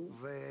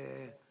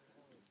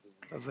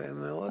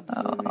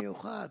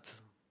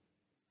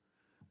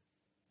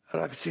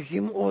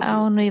a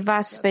unui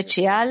vas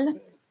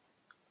special.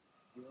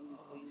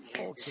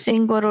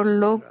 Singurul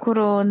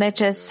lucru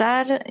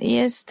necesar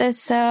este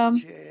să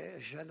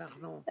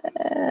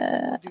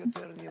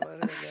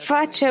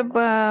facem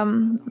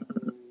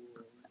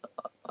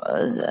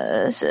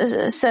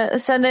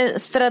să ne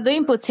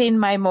străduim puțin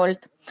mai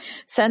mult,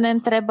 să ne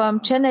întrebăm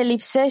ce ne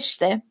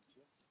lipsește.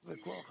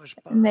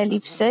 Ne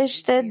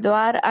lipsește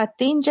doar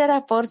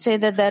atingerea forței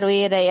de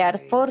dăruire,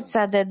 iar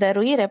forța de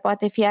dăruire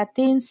poate fi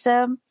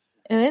atinsă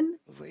în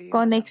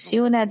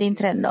conexiunea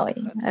dintre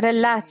noi,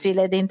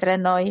 relațiile dintre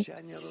noi.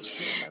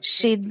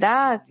 Și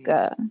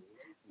dacă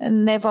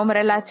ne vom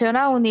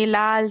relaționa unii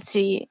la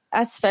alții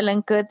astfel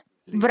încât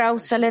vreau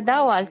să le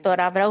dau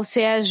altora, vreau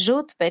să-i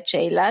ajut pe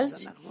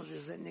ceilalți,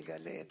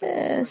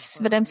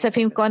 vrem să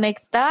fim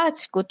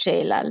conectați cu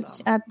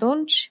ceilalți,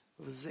 atunci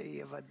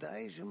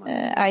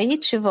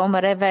aici vom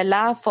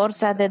revela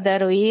forța de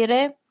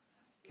dăruire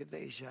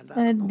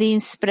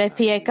dinspre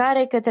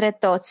fiecare către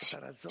toți.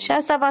 Și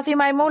asta va fi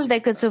mai mult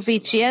decât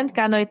suficient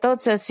ca noi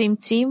toți să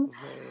simțim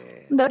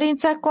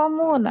dorința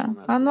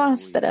comună a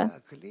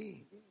noastră.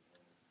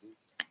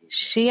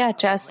 Și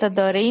această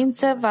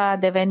dorință va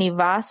deveni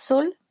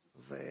vasul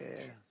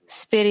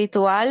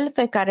spiritual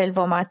pe care îl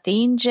vom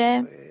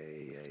atinge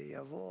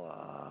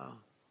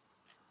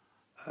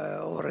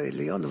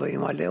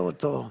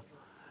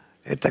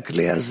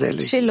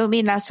și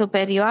lumina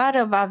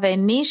superioară va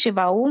veni și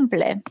va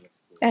umple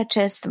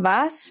acest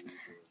vas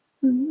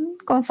în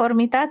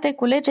conformitate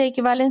cu legea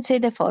echivalenței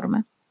de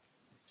forme.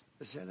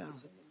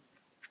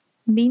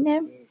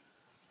 Bine?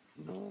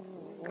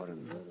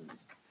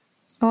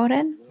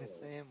 Oren?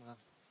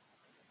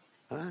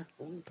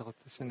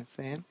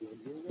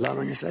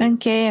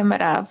 Încheiem,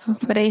 Rav.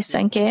 Vrei să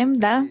încheiem?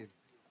 Da?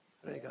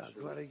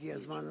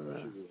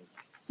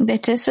 De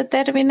ce să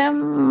terminăm?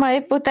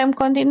 Mai putem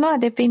continua,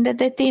 depinde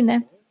de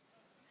tine.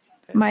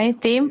 Mai e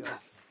timp?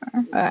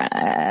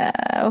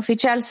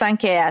 Oficial s-a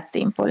încheiat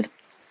timpul.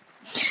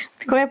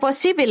 Cum e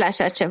posibil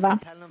așa ceva?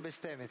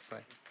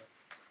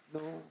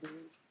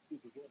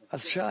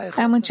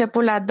 Am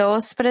început la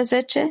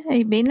 12,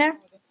 ei bine?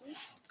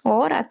 O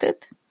oră,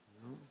 atât?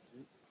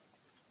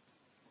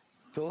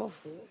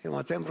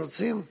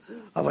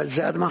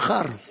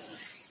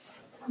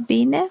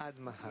 Bine?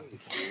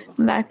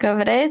 Dacă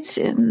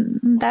vreți,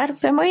 dar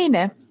pe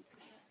mâine.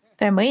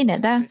 Pe mâine,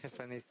 da?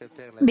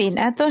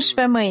 Bine, atunci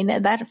pe mâine,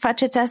 dar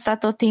faceți asta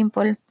tot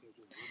timpul.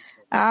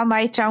 Am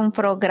aici un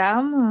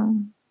program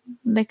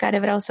de care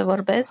vreau să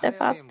vorbesc, de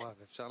fapt.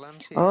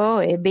 Oh,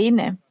 e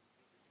bine.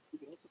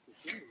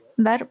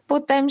 Dar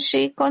putem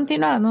și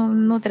continua,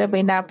 nu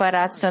trebuie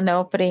neapărat să ne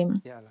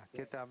oprim.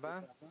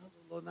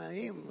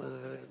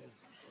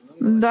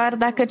 Doar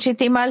dacă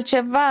citim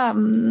altceva,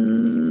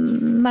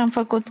 n-am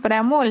făcut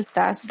prea mult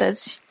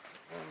astăzi.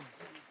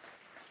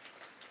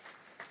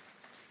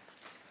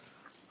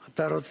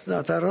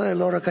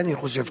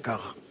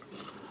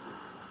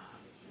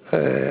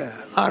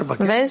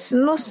 Vezi,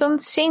 nu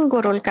sunt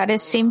singurul care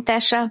simte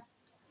așa.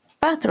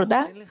 4,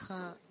 da?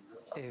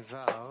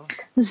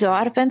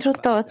 Zoar pentru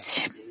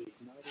toți.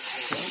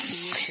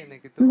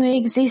 Nu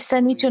există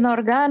niciun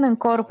organ în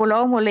corpul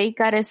omului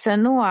care să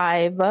nu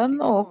aibă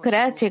o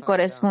creație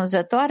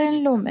corespunzătoare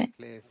în lume.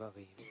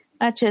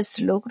 Acest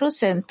lucru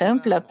se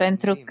întâmplă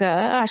pentru că,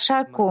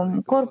 așa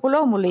cum corpul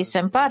omului se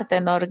împarte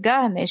în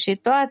organe și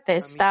toate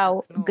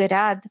stau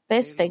grad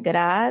peste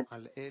grad,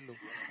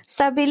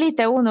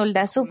 stabilite unul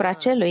deasupra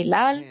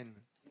celuilalt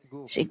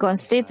și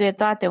constituie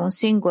toate un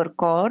singur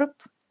corp,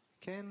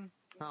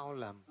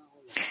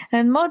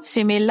 În mod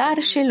similar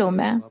și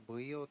lumea,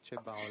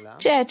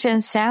 ceea ce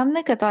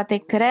înseamnă că toate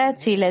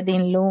creațiile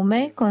din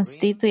lume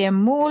constituie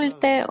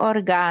multe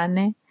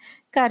organe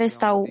care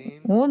stau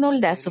unul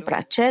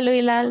deasupra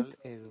celuilalt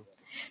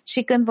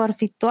și când vor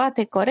fi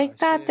toate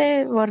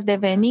corectate, vor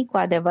deveni cu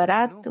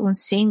adevărat un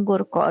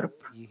singur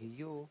corp.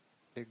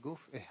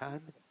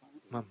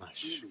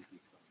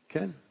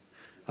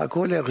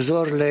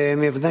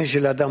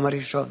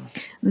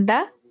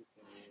 Da?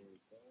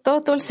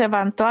 Totul se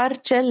va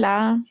întoarce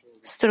la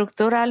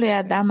structura lui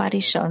Adam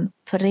Arishon,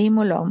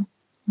 primul om,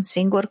 un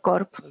singur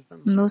corp.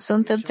 Nu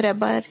sunt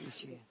întrebări?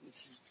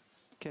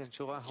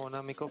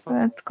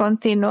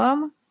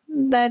 Continuăm,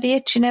 dar e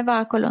cineva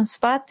acolo în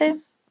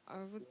spate?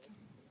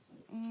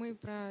 Мы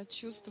про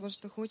чувство,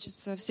 что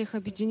хочется всех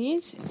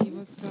объединить. И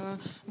вот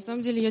на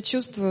самом деле я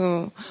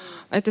чувствую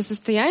это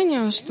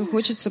состояние, что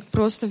хочется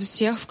просто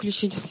всех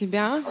включить в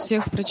себя,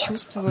 всех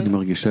прочувствовать.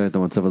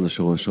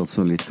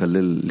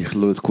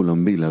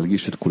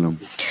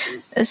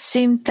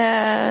 Simt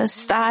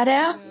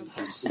starea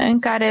în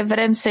care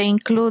vrem să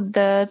includ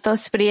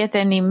toți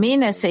prietenii în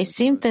mine, să-i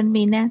simt în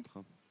mine.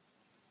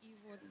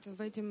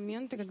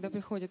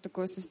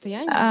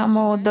 Am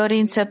o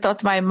dorință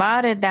tot mai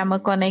mare de a mă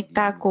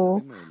conecta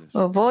cu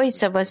voi,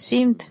 să vă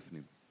simt.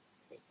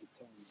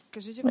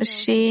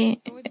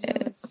 Și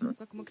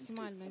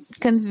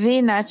când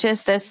vin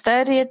aceste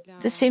stări,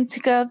 simți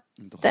că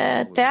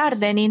te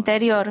arde în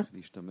interior.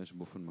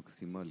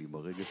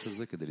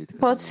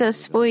 Poți să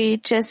spui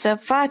ce să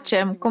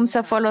facem, cum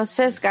să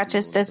folosesc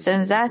aceste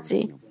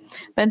senzații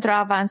pentru a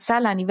avansa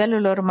la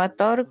nivelul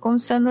următor, cum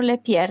să nu le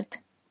pierd.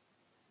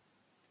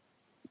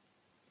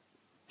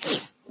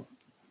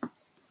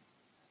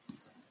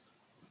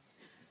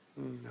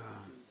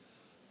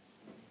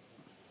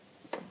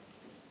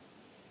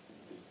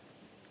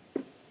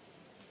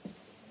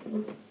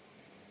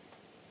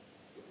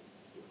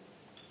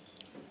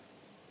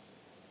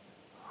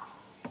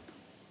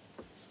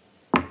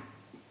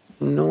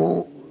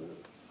 Ну,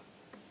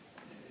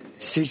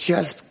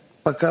 сейчас,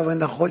 пока вы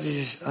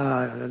находитесь,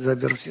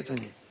 заберут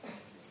они,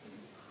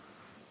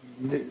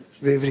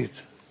 в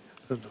иврит.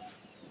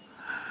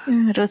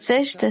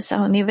 Rusește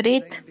sau în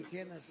ivrit.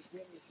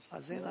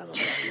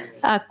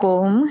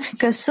 Acum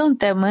că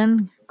suntem în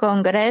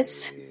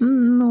congres,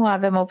 nu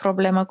avem o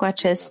problemă cu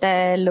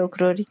aceste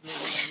lucruri,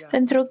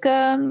 pentru că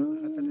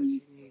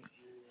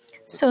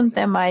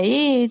suntem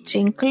aici,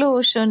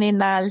 incluși unii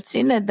în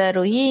alții, ne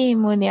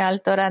dăruim, unii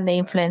altora ne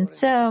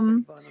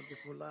influențăm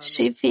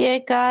și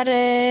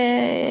fiecare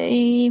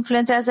îi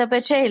influențează pe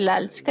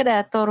ceilalți.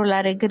 Creatorul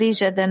are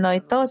grijă de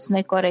noi toți,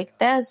 ne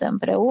corectează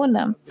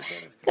împreună.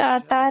 Ca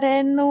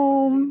atare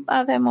nu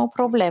avem o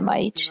problemă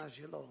aici.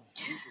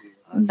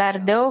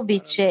 Dar de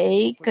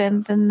obicei,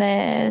 când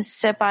ne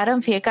separăm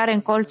fiecare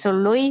în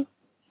colțul lui,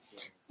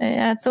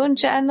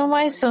 atunci nu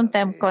mai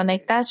suntem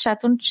conectați și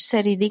atunci se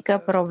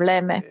ridică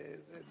probleme.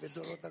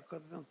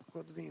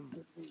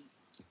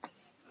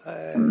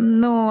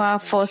 Nu a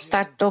fost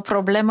o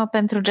problemă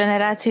pentru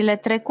generațiile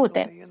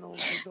trecute,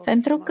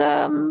 pentru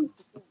că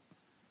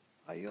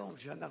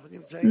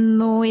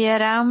nu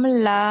eram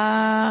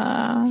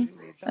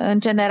în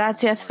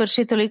generația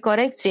sfârșitului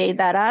corecției,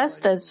 dar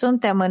astăzi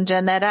suntem în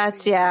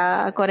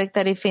generația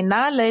corectării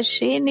finale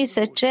și ni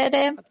se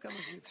cere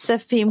să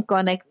fim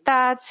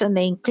conectați, să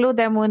ne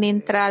includem unii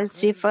între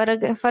alții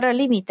fără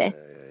limite,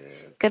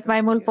 cât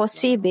mai mult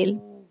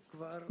posibil.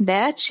 De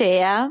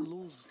aceea,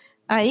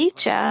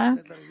 aici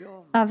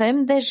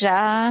avem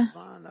deja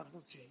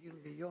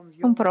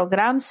un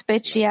program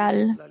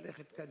special.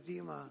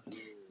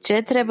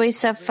 Ce trebuie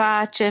să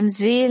facem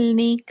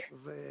zilnic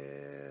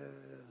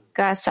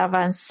ca să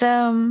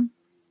avansăm,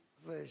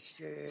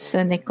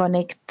 să ne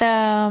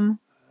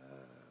conectăm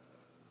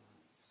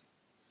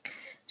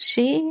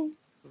și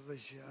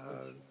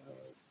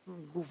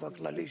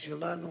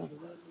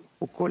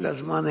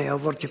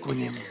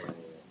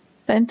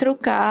pentru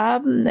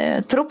ca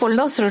trupul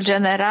nostru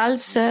general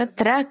să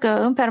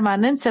treacă în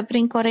permanență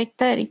prin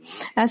corectări.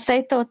 Asta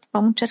e tot.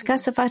 Vom încerca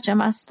să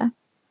facem asta.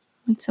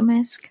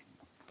 Mulțumesc.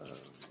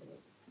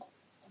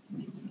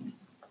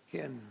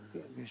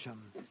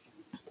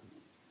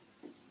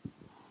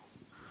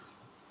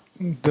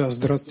 Да,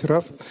 здравствуйте,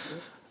 Раф.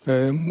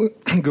 Мы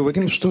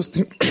говорим, что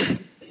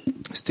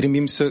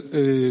стремимся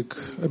к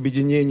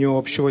объединению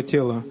общего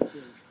тела.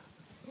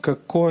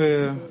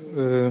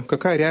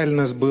 Какая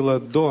реальность была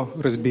до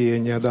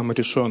разбиения Адама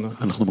Ришона?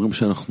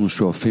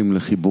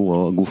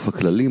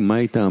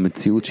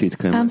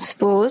 Am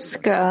spus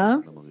că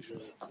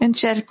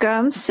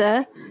încercăm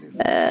să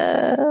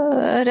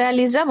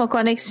realizăm o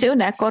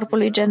conexiune a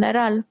corpului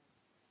general.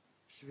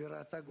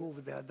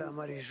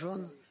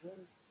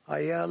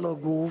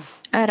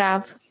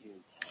 Rav,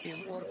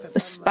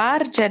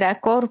 spargerea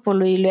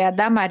corpului lui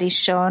Adam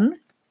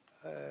Arishon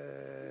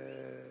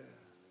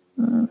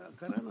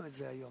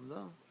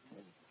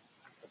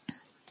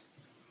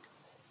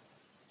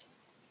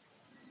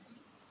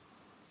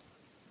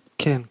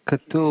כן,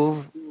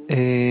 כתוב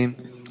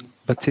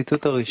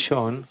בציטוט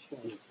הראשון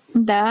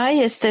da,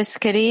 este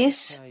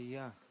scris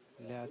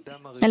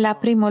la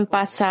primul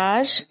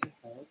pasaj,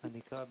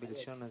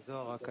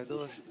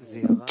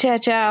 ceea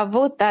ce a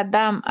avut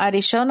Adam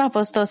Arishon a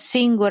fost o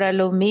singură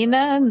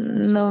lumină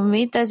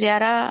numită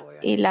Ziara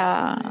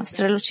la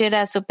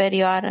strălucirea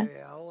superioară.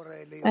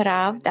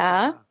 Rav,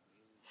 da?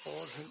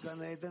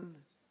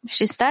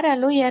 Și starea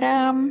lui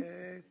era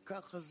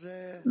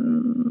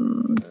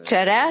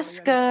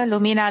cerească,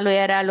 lumina lui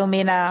era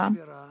lumina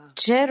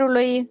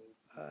cerului,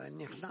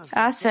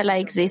 astfel a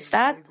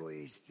existat.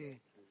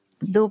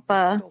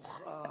 După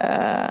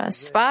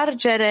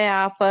spargere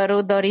a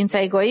apărut dorința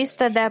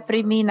egoistă de a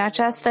primi în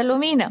această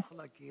lumină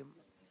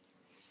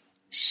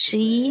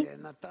și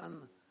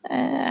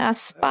a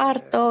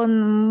spart-o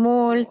în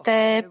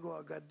multe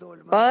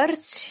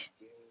părți,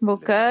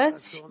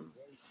 bucăți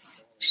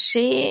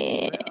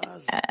și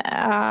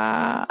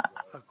a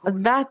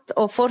dat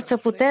o forță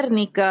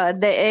puternică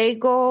de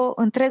ego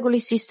întregului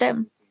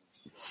sistem.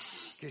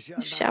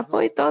 Și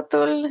apoi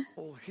totul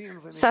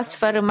s-a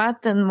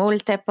sfărâmat în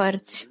multe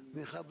părți.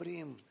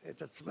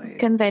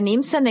 Când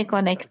venim să ne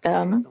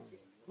conectăm,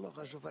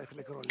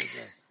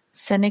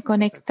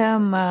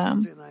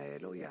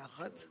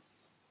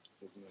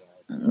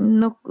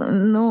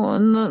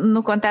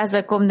 nu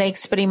contează cum ne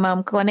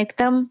exprimăm,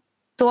 conectăm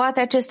toate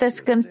aceste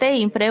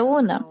scântei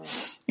împreună.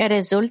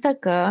 Rezultă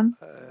că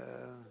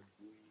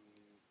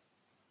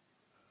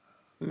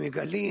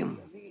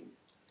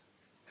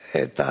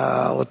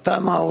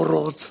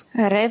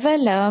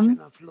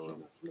revelăm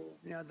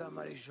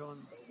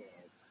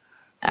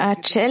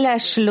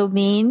aceleași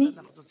lumini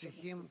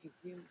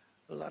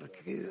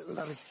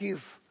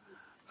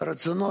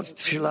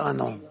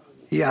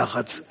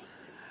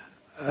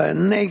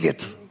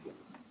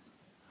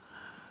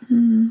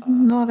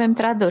nu avem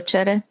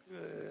traducere.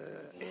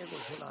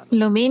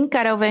 Lumini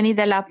care au venit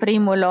de la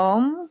primul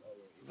om,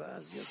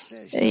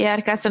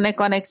 iar ca să ne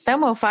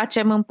conectăm o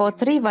facem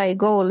împotriva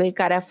ego-ului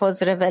care a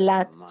fost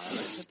revelat.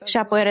 Și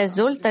apoi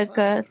rezultă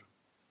că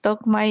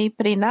tocmai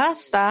prin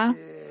asta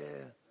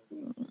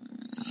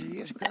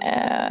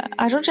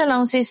ajunge la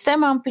un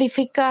sistem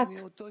amplificat.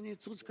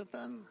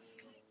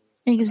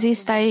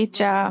 Există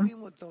aici,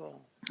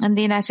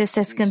 din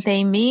aceste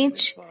scântei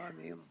mici,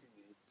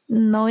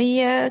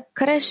 noi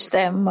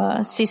creștem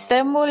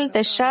sistemul de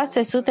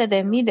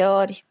 600.000 de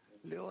ori.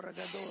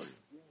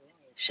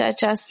 Și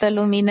această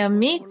lumină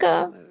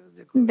mică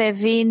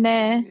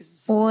devine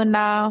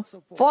una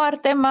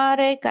foarte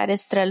mare care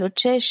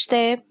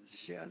strălucește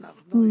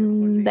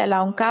de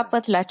la un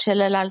capăt la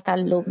celălalt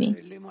al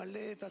lumii.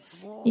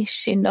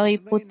 Și noi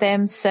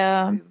putem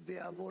să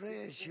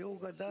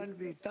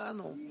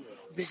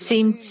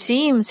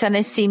simțim, să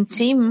ne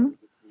simțim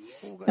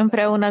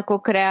împreună cu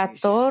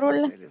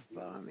Creatorul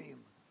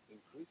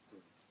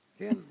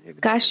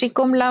ca și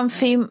cum l-am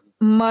fi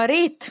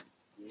mărit.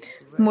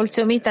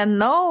 Mulțumită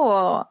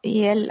nouă,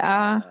 el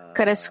a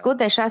crescut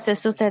de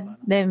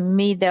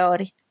 600.000 de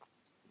ori.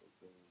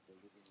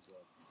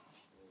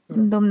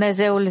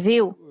 Dumnezeul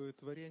viu.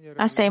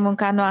 Asta e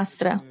munca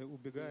noastră.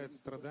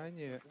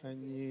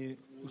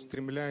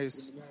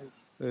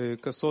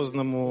 К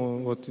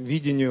осознанному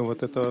видению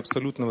этого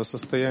абсолютного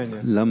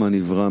состояния.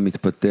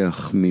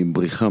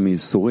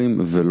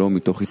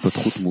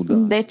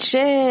 De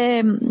ce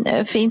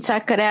ființa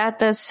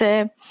creată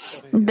se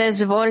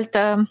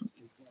dezvoltă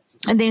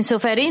din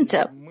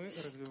suferință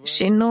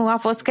și nu a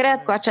fost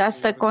creat cu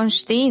această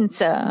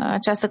conștiință,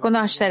 această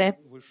cunoaștere?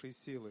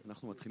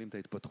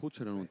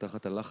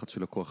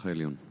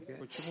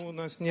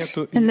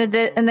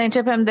 Ne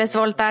începem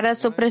dezvoltarea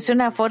sub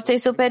presiunea forței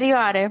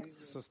superioare.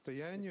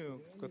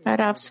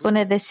 Rav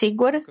spune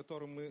desigur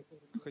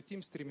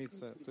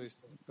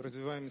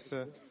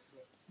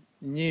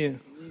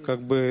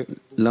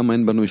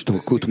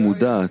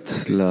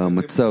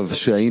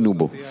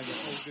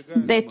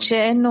de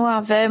ce nu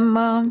avem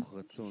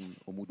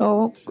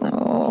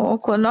o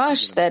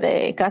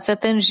cunoaștere ca să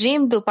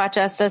tânjim după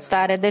această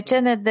stare? De ce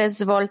ne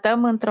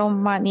dezvoltăm într-o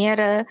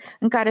manieră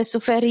în care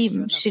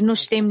suferim și nu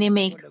știm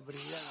nimic?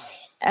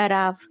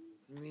 Rav,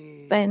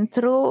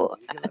 pentru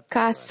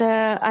ca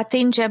să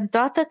atingem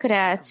toată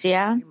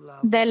creația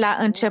de la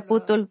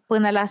începutul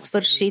până la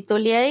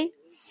sfârșitul ei,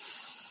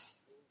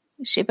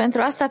 și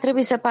pentru asta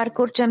trebuie să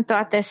parcurgem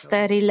toate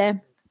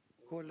stările,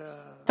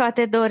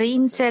 toate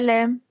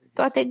dorințele,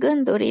 toate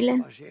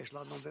gândurile,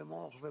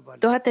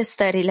 toate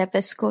stările, pe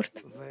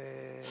scurt,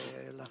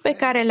 pe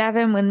care le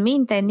avem în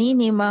minte, în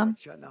inimă,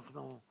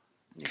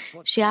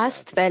 și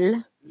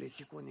astfel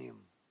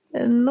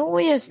nu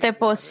este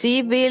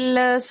posibil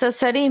să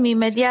sărim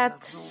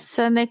imediat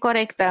să ne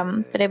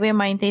corectăm. Trebuie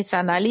mai întâi să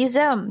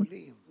analizăm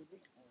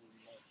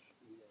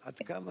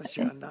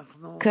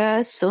că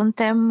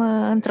suntem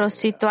într-o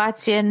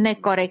situație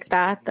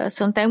necorectată,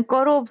 suntem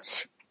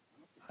corupți,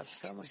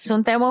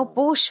 suntem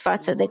opuși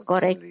față de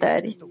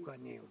corectări.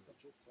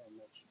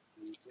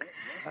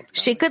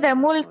 Și cât de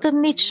mult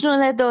nici nu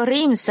ne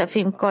dorim să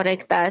fim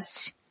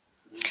corectați,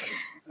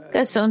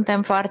 că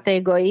suntem foarte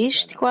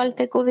egoiști, cu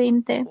alte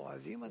cuvinte,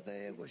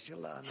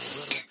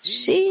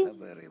 și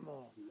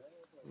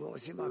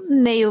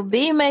Ne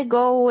iubim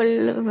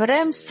ego-ul,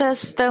 vrem să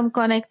stăm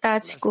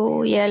conectați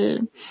cu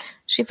el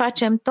și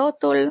facem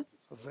totul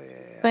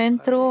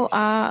pentru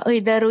a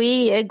îi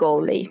dărui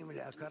ego-ului.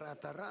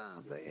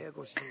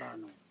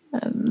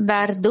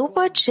 Dar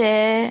după ce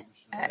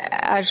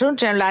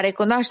ajungem la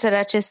recunoașterea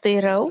acestui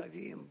rău,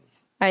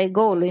 a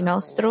ego-ului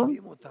nostru,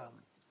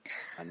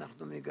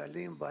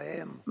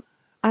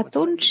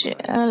 atunci,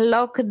 în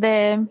loc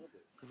de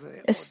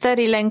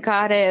stările în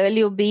care îl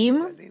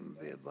iubim,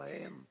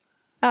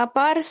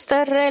 apar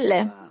stări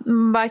rele,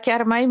 ba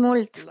chiar mai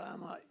mult.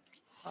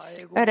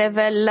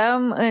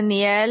 Revelăm în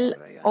el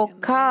o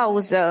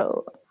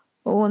cauză,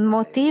 un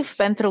motiv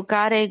pentru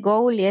care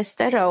ego-ul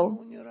este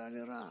rău.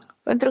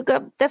 Pentru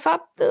că, de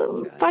fapt,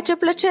 face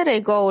plăcere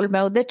ego-ul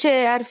meu. De ce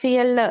ar fi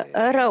el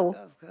rău?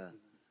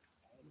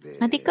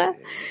 Adică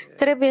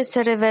trebuie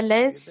să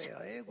revelez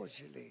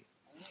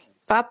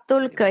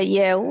faptul că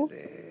eu,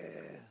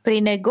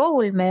 prin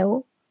ego-ul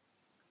meu,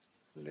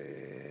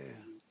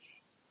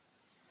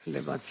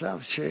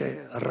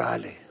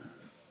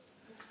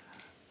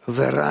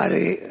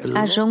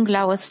 ajung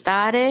la o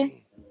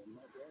stare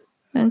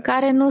în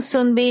care nu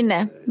sunt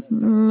bine,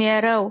 mi-e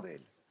rău.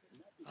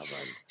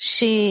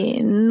 Și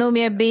nu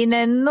mi-e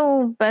bine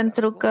nu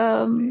pentru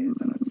că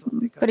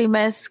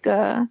primesc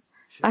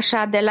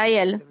așa de la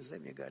el,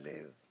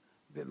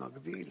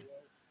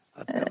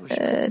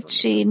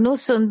 ci nu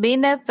sunt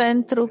bine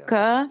pentru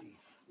că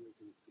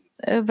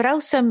vreau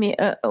să-mi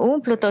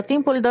umplu tot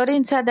timpul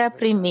dorința de a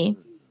primi.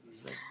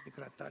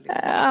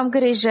 Am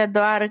grijă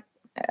doar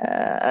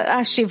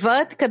și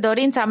văd că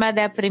dorința mea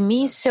de a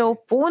primi se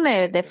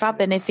opune, de fapt,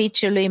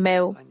 beneficiului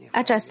meu.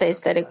 Aceasta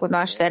este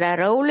recunoașterea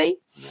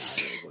răului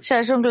și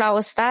ajung la o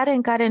stare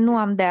în care nu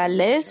am de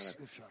ales,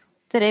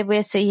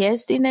 trebuie să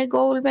ies din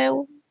ego-ul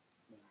meu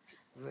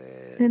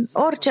în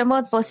orice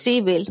mod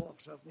posibil.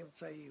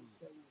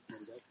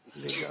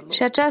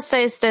 Și aceasta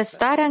este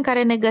starea în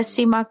care ne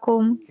găsim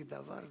acum,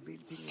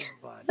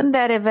 de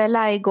a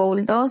revela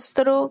ego-ul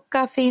nostru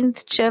ca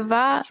fiind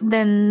ceva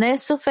de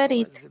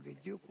nesuferit,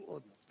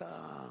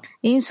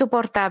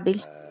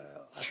 insuportabil.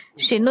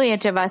 Și nu e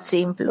ceva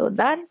simplu,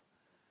 dar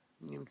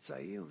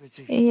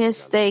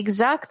este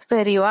exact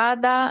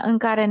perioada în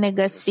care ne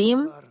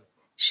găsim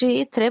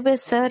și trebuie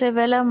să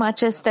revelăm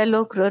aceste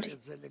lucruri.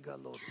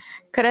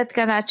 Cred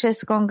că în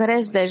acest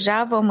congres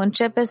deja vom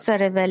începe să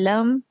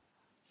revelăm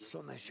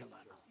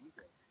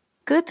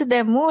cât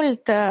de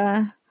mult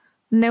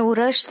ne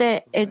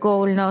urăște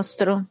ego-ul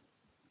nostru.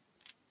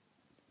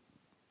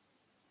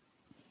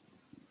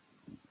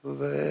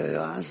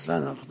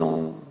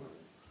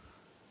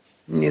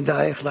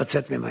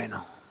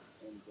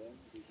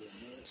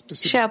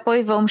 Și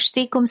apoi vom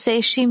ști cum să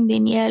ieșim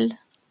din el.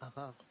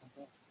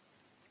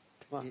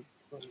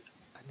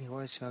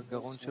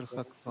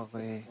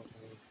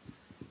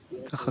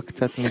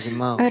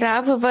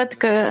 Rav, văd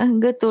că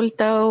gâtul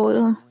tău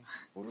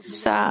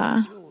s-a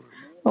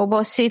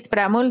obosit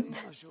prea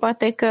mult.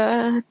 Poate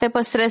că te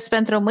păstrezi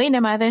pentru mâine,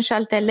 mai avem și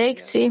alte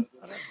lecții.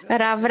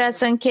 Rav vrea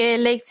să încheie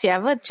lecția,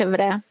 văd ce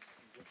vrea.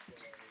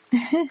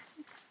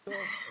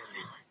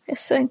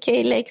 Să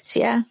închei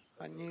lecția.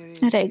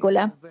 În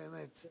regulă.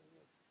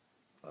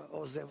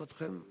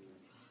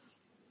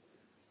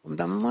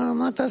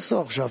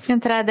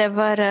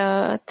 Într-adevăr,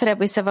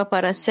 trebuie să vă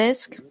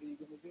părăsesc.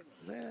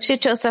 Și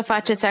ce o să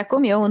faceți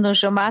acum? E 1:30.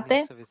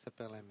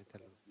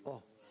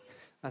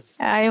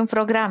 Ai un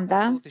program,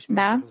 da?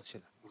 Da?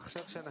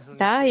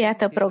 Da,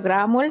 iată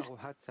programul.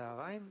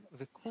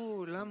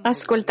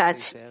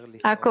 Ascultați.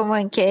 Acum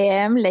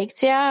încheiem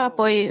lecția,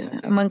 apoi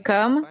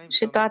mâncăm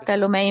și toată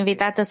lumea e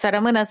invitată să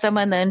rămână să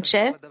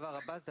mănânce.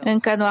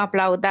 Încă nu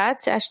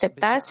aplaudați,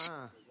 așteptați.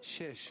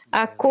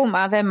 Acum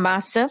avem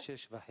masă.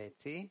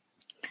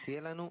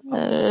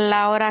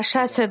 La ora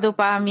 6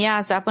 după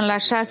amiaza, până la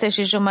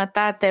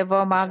 6:30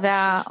 vom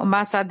avea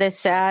masa de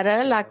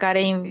seară la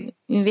care e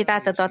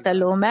invitată toată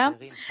lumea.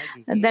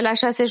 De la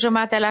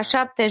 6:30 la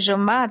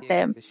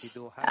 7:30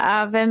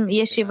 avem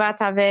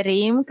Yeshivat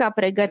Averim ca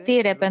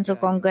pregătire pentru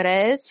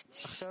congres,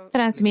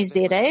 transmis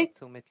direct.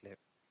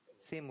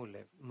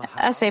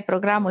 Asta e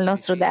programul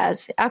nostru de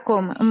azi.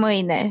 Acum,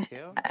 mâine,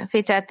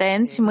 fiți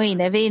atenți,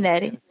 mâine,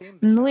 vineri,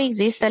 nu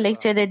există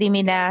lecție de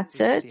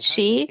dimineață,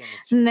 ci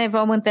ne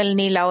vom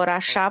întâlni la ora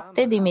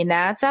 7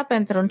 dimineața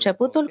pentru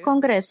începutul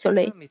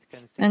congresului.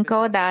 Încă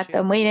o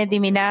dată, mâine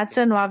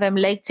dimineață nu avem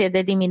lecție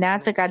de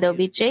dimineață ca de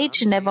obicei,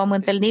 ci ne vom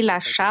întâlni la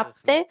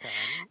 7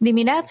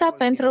 dimineața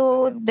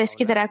pentru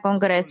deschiderea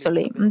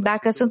congresului.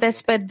 Dacă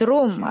sunteți pe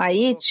drum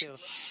aici,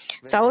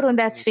 sau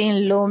oriunde ați fi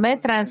în lume,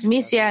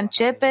 transmisia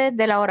începe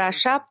de la ora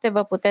 7,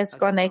 vă puteți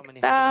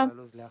conecta,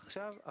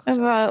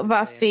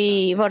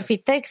 vor fi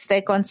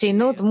texte,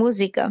 conținut,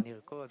 muzică.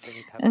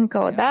 Încă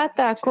o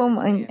dată,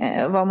 acum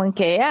vom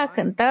încheia,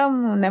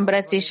 cântăm, ne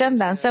îmbrățișăm,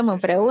 dansăm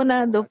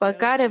împreună, după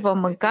care vom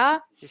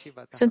mânca,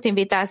 sunt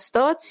invitați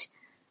toți,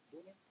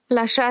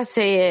 la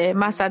 6 e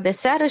masa de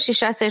seară și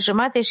 6:30 și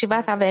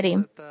Yeshivat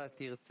Averim.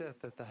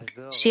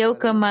 Și eu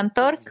când mă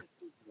întorc,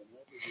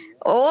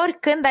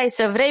 oricând ai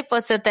să vrei,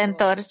 poți să te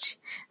întorci.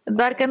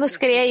 Doar că nu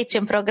scrie aici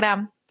în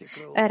program.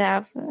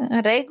 Era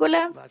în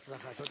regulă.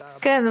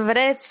 Când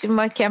vreți,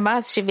 mă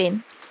chemați și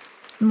vin.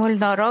 Mult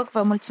noroc,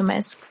 vă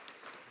mulțumesc.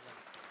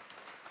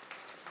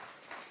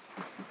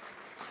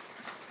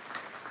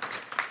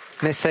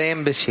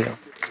 נסיים בשיר.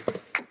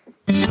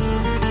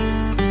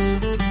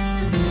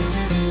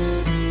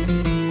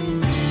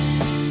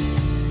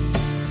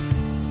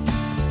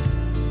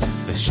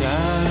 The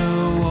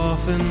shadow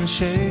often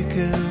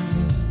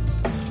shakens,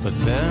 but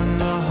then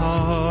the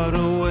heart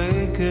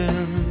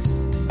awakens.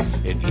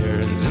 It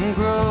yearns and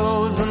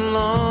grows and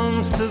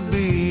longs to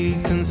be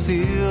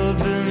concealed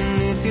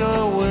beneath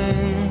your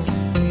wings.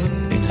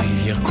 Une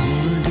rivière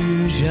coule du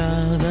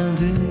jardin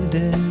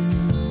d'Éden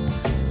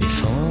et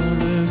fend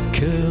le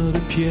cœur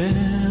de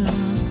pierre.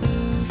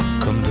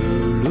 Comme de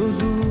l'eau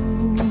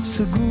douce,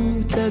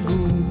 goutte à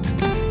goutte,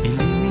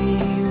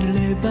 illumine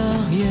les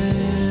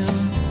barrières.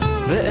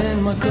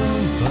 ואין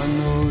מקום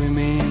פנוי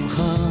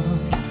ממך,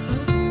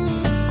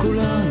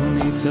 כולנו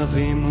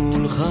ניצבים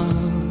מולך.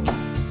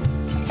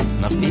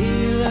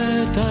 נפעיל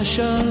את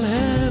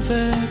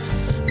השלהבת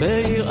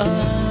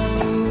ביראה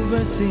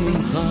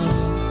ובשמחה,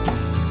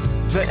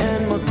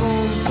 ואין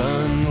מקום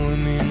פנוי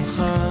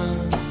ממך,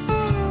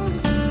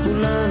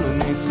 כולנו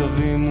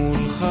ניצבים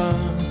מולך.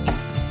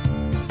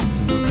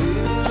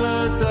 נפעיל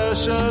את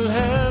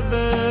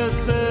השלהבת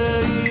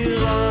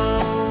ביראה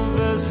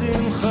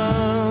ובשמחה.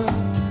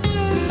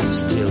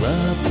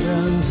 Стрела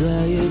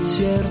пронзает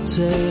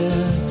сердце,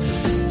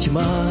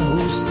 тьма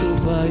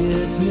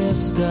уступает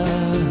место,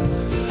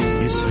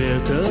 и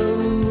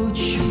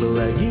светолуч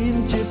благим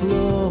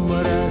теплом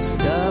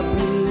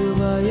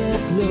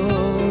растапливает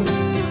лед.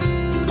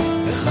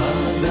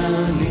 אחד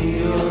אני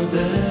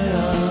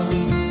יודע,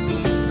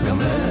 גם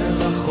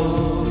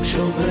מרחוק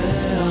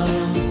שומע,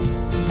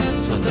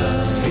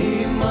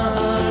 שפתיים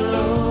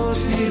מעלות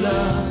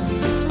תפילה,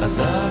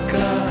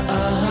 אזעקה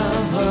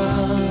אהבה.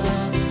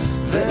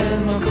 ואין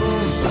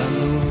מקום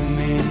פנוי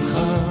ממך,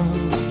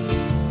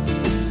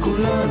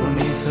 כולנו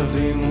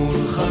ניצבים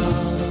מולך.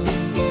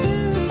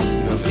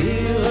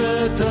 נבעיר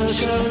את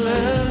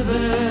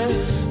השלהבת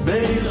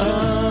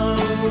ביראה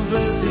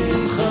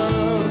ובשמחה,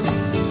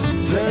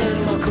 ואין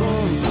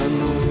מקום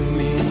פנוי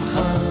ממך,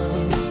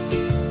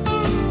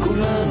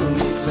 כולנו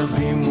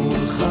ניצבים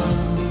מולך.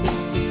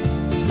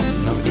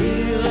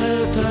 נבעיר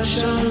את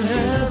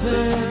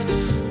השלהבת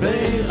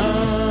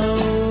ביראה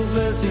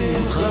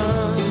ובשמחה,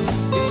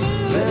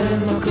 ואין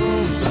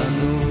מקום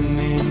פנוי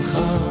ממך,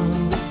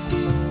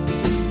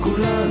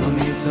 כולנו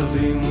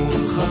ניצבים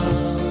מולך.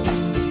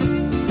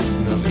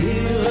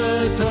 נבעיר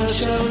את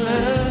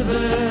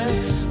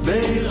השלהבת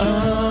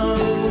ביראה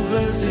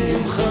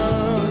ובשמחה,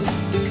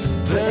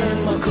 ואין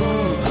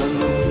מקום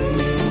פנוי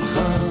ממך,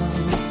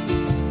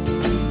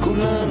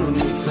 כולנו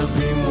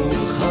ניצבים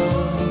מולך.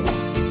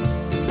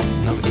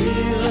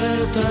 נבעיר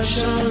את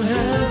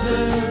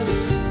השלהבת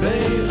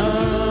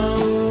ביראה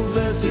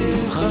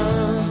ובשמחה,